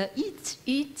is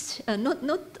each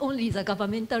not only the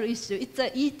governmental issue, it's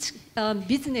each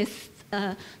business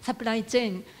supply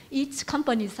chain, each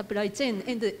company's supply chain,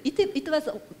 and it was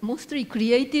mostly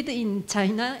created in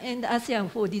China and ASEAN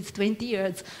for these 20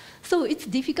 years. So it's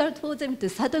difficult for them to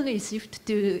suddenly shift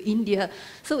to India.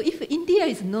 So if India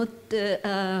is not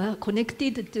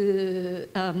connected to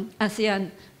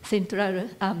ASEAN central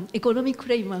economic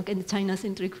framework and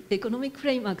China-centric economic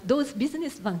framework, those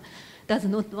businessmen does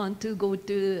not want to go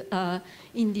to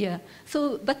India.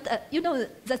 So, but you know,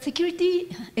 the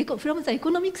security, from the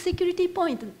economic security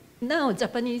point, now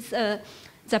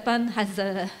Japan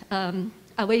has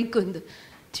awakened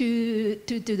to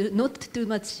not too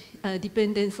much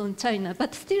dependence on China,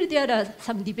 but still there are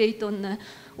some debate on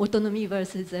autonomy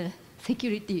versus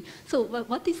security. So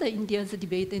what is India's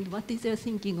debate and what is their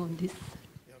thinking on this?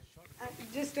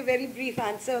 Just a very brief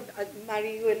answer,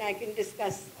 Mary, you and I can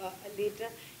discuss later.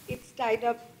 It's tied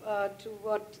up to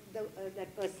what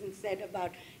that person said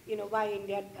about, you know, why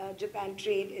India-Japan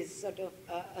trade is sort of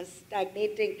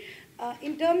stagnating.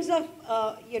 In terms of,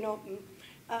 you know,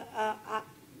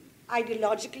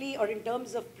 ideologically or in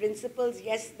terms of principles,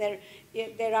 yes,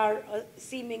 there are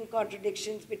seeming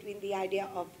contradictions between the idea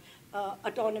of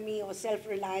autonomy or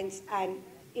self-reliance and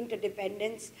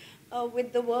interdependence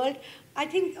with the world. I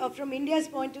think from India's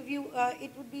point of view,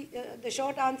 it would be, the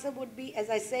short answer would be, as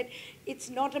I said, it's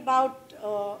not about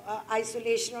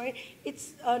isolation, or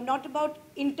it's not about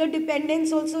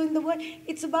interdependence also in the world,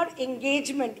 it's about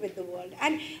engagement with the world.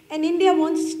 And India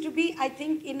wants to be, I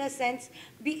think, in a sense,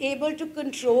 be able to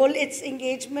control its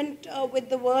engagement with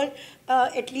the world,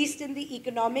 at least in the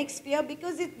economic sphere,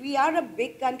 because we are a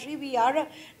big country, we are a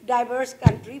diverse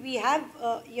country, we have,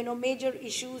 you know, major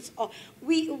issues.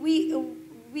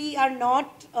 We are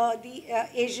not the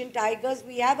Asian tigers.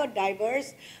 We have a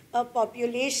diverse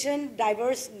population,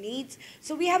 diverse needs.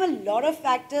 So we have a lot of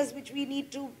factors which we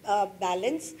need to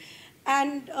balance.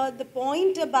 And the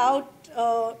point about,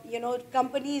 you know,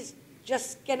 companies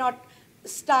just cannot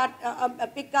start,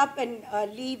 pick up and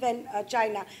leave in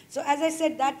China. So as I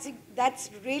said, that's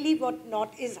really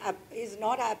what is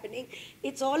not happening.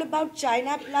 It's all about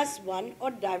China plus one or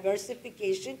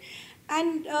diversification.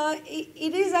 And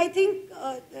it is, I think,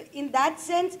 in that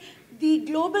sense, the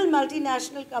global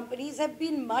multinational companies have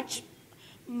been much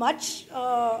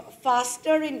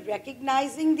faster in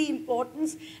recognizing the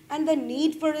importance and the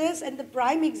need for this. And the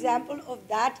prime example of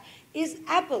that is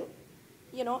Apple.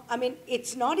 You know, I mean,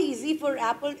 it's not easy for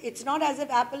Apple. It's not as if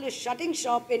Apple is shutting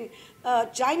shop in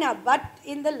China, but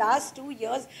in the last 2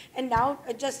 years, and now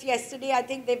just yesterday, I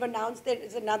think they've announced there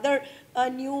is another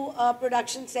new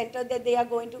production center that they are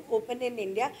going to open in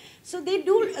India. So they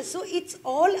do, so it's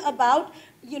all about,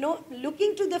 you know,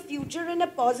 looking to the future in a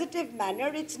positive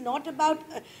manner. It's not about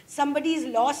somebody's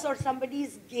loss or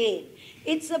somebody's gain.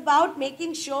 It's about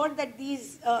making sure that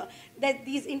these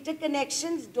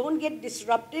interconnections don't get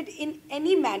disrupted in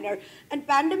any manner. And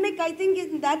pandemic, I think,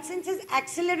 in that sense, has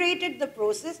accelerated the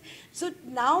process. So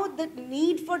now the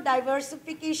need for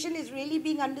diversification is really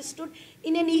being understood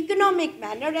in an economic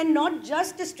manner and not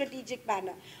just a strategic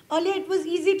manner. Earlier, it was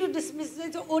easy to dismiss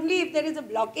it. So only if there is a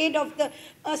blockade of the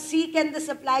sea can the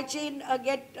supply chain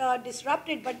get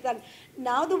disrupted. But then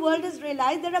now the world has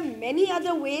realized there are many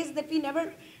other ways that we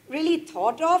never really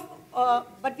thought of,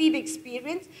 but we've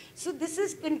experienced. So this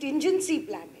is contingency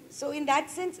planning. So in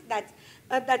that sense, that's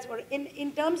what.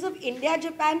 In terms of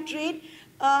India-Japan trade,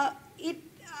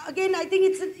 again, I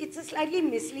think it's a slightly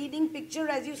misleading picture,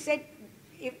 as you said,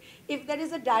 if there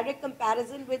is a direct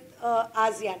comparison with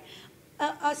ASEAN.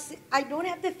 I don't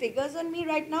have the figures on me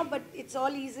right now, but it's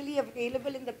all easily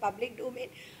available in the public domain.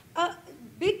 A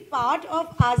big part of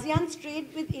ASEAN's trade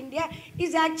with India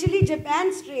is actually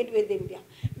Japan's trade with India,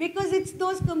 because it's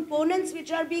those components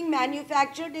which are being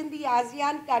manufactured in the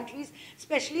ASEAN countries,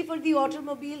 especially for the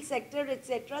automobile sector,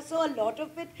 etc. So a lot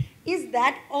of it is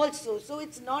that also. So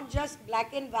it's not just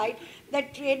black and white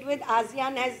that trade with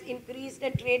ASEAN has increased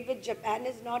and trade with Japan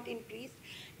has not increased.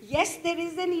 Yes, there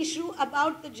is an issue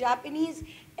about the Japanese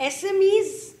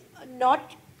SMEs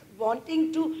not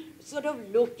wanting to sort of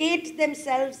locate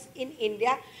themselves in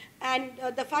India. And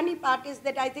the funny part is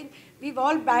that I think we've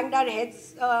all banged our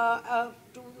heads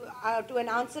to an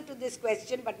answer to this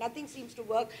question, but nothing seems to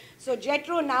work. So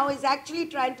JETRO now is actually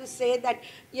trying to say that,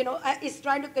 you know, is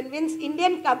trying to convince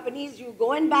Indian companies, you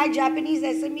go and buy Japanese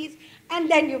SMEs,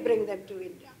 and then you bring them to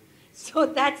India. So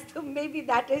that's maybe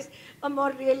that is a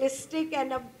more realistic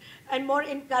and more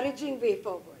encouraging way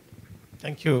forward.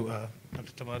 Thank you,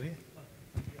 Dr. Tamari.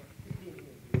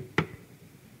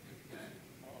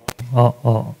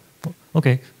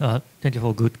 Okay. Thank you for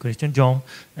a good question, John.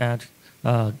 And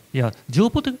yeah,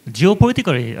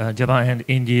 geopolitically, Japan and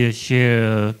India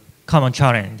share common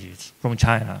challenges from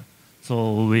China,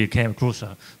 so we came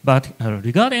closer. But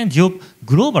regarding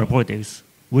global politics,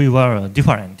 we were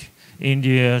different.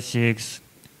 India seeks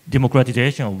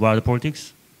democratization of world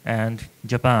politics, and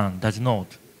Japan does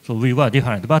not. So we were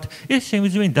different. But it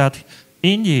seems to me that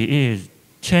India is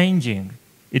changing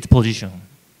its position.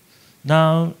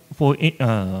 Now, for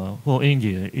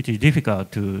India, it is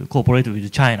difficult to cooperate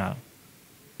with China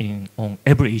on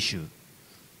every issue.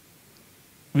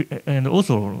 And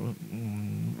also,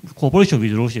 cooperation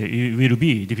with Russia will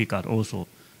be difficult also.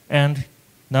 And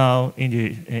now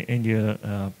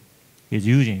India is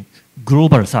using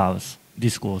global South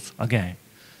discourse again.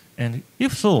 And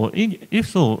if so, it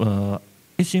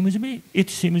seems to me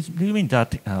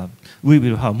that we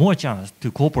will have more chance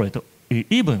to cooperate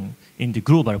even in the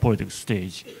global politics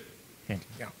stage. Thank you.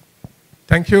 Yeah.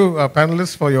 Thank you,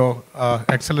 panelists, for your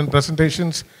excellent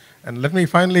presentations. And let me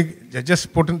finally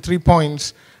just put in 3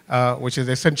 points, which is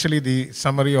essentially the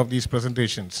summary of these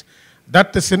presentations.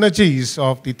 That the synergies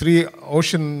of the 3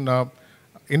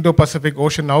 Indo-Pacific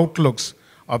ocean outlooks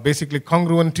are basically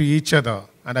congruent to each other.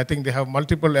 And I think they have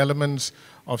multiple elements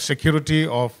of security,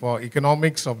 of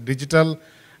economics, of digital,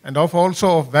 and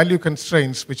also of value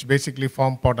constraints, which basically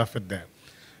form part of it there.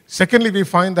 Secondly, we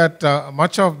find that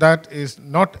much of that is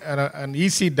not an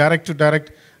easy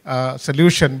direct-to-direct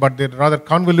solution, but they're rather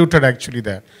convoluted actually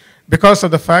there, because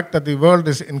of the fact that the world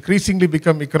is increasingly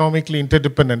become economically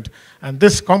interdependent, and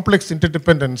this complex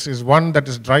interdependence is one that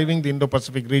is driving the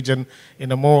Indo-Pacific region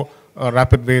in a more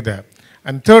rapid way there.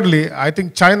 And thirdly, I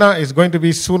think China is going to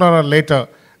be sooner or later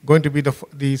going to be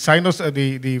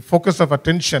the focus of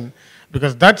attention,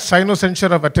 because that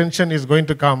cynosure of attention is going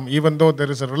to come, even though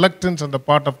there is a reluctance on the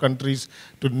part of countries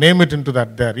to name it into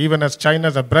that there. Even as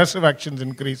China's aggressive actions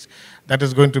increase, that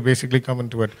is going to basically come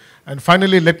into it. And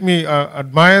finally, let me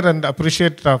admire and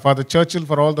appreciate Father Churchill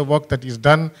for all the work that he's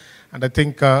done, and I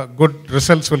think good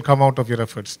results will come out of your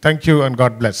efforts. Thank you, and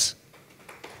God bless.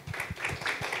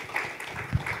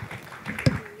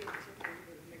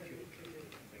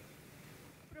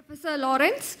 Professor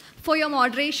Lawrence, for your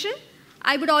moderation.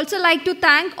 I would also like to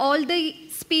thank all the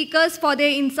speakers for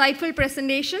their insightful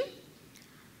presentation.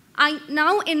 I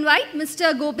now invite Mr.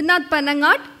 Gopinath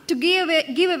Panangat to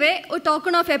give away a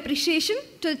token of appreciation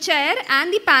to the chair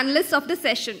and the panelists of the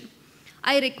session.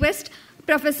 I request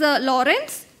Professor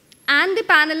Lawrence and the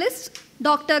panelists,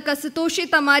 Dr. Kasatoshi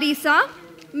Tamarisa,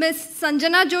 Ms.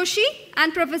 Sanjana Joshi,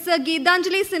 and Professor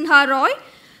Geetanjali Sinha Roy,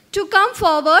 to come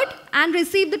forward and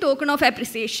receive the token of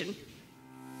appreciation.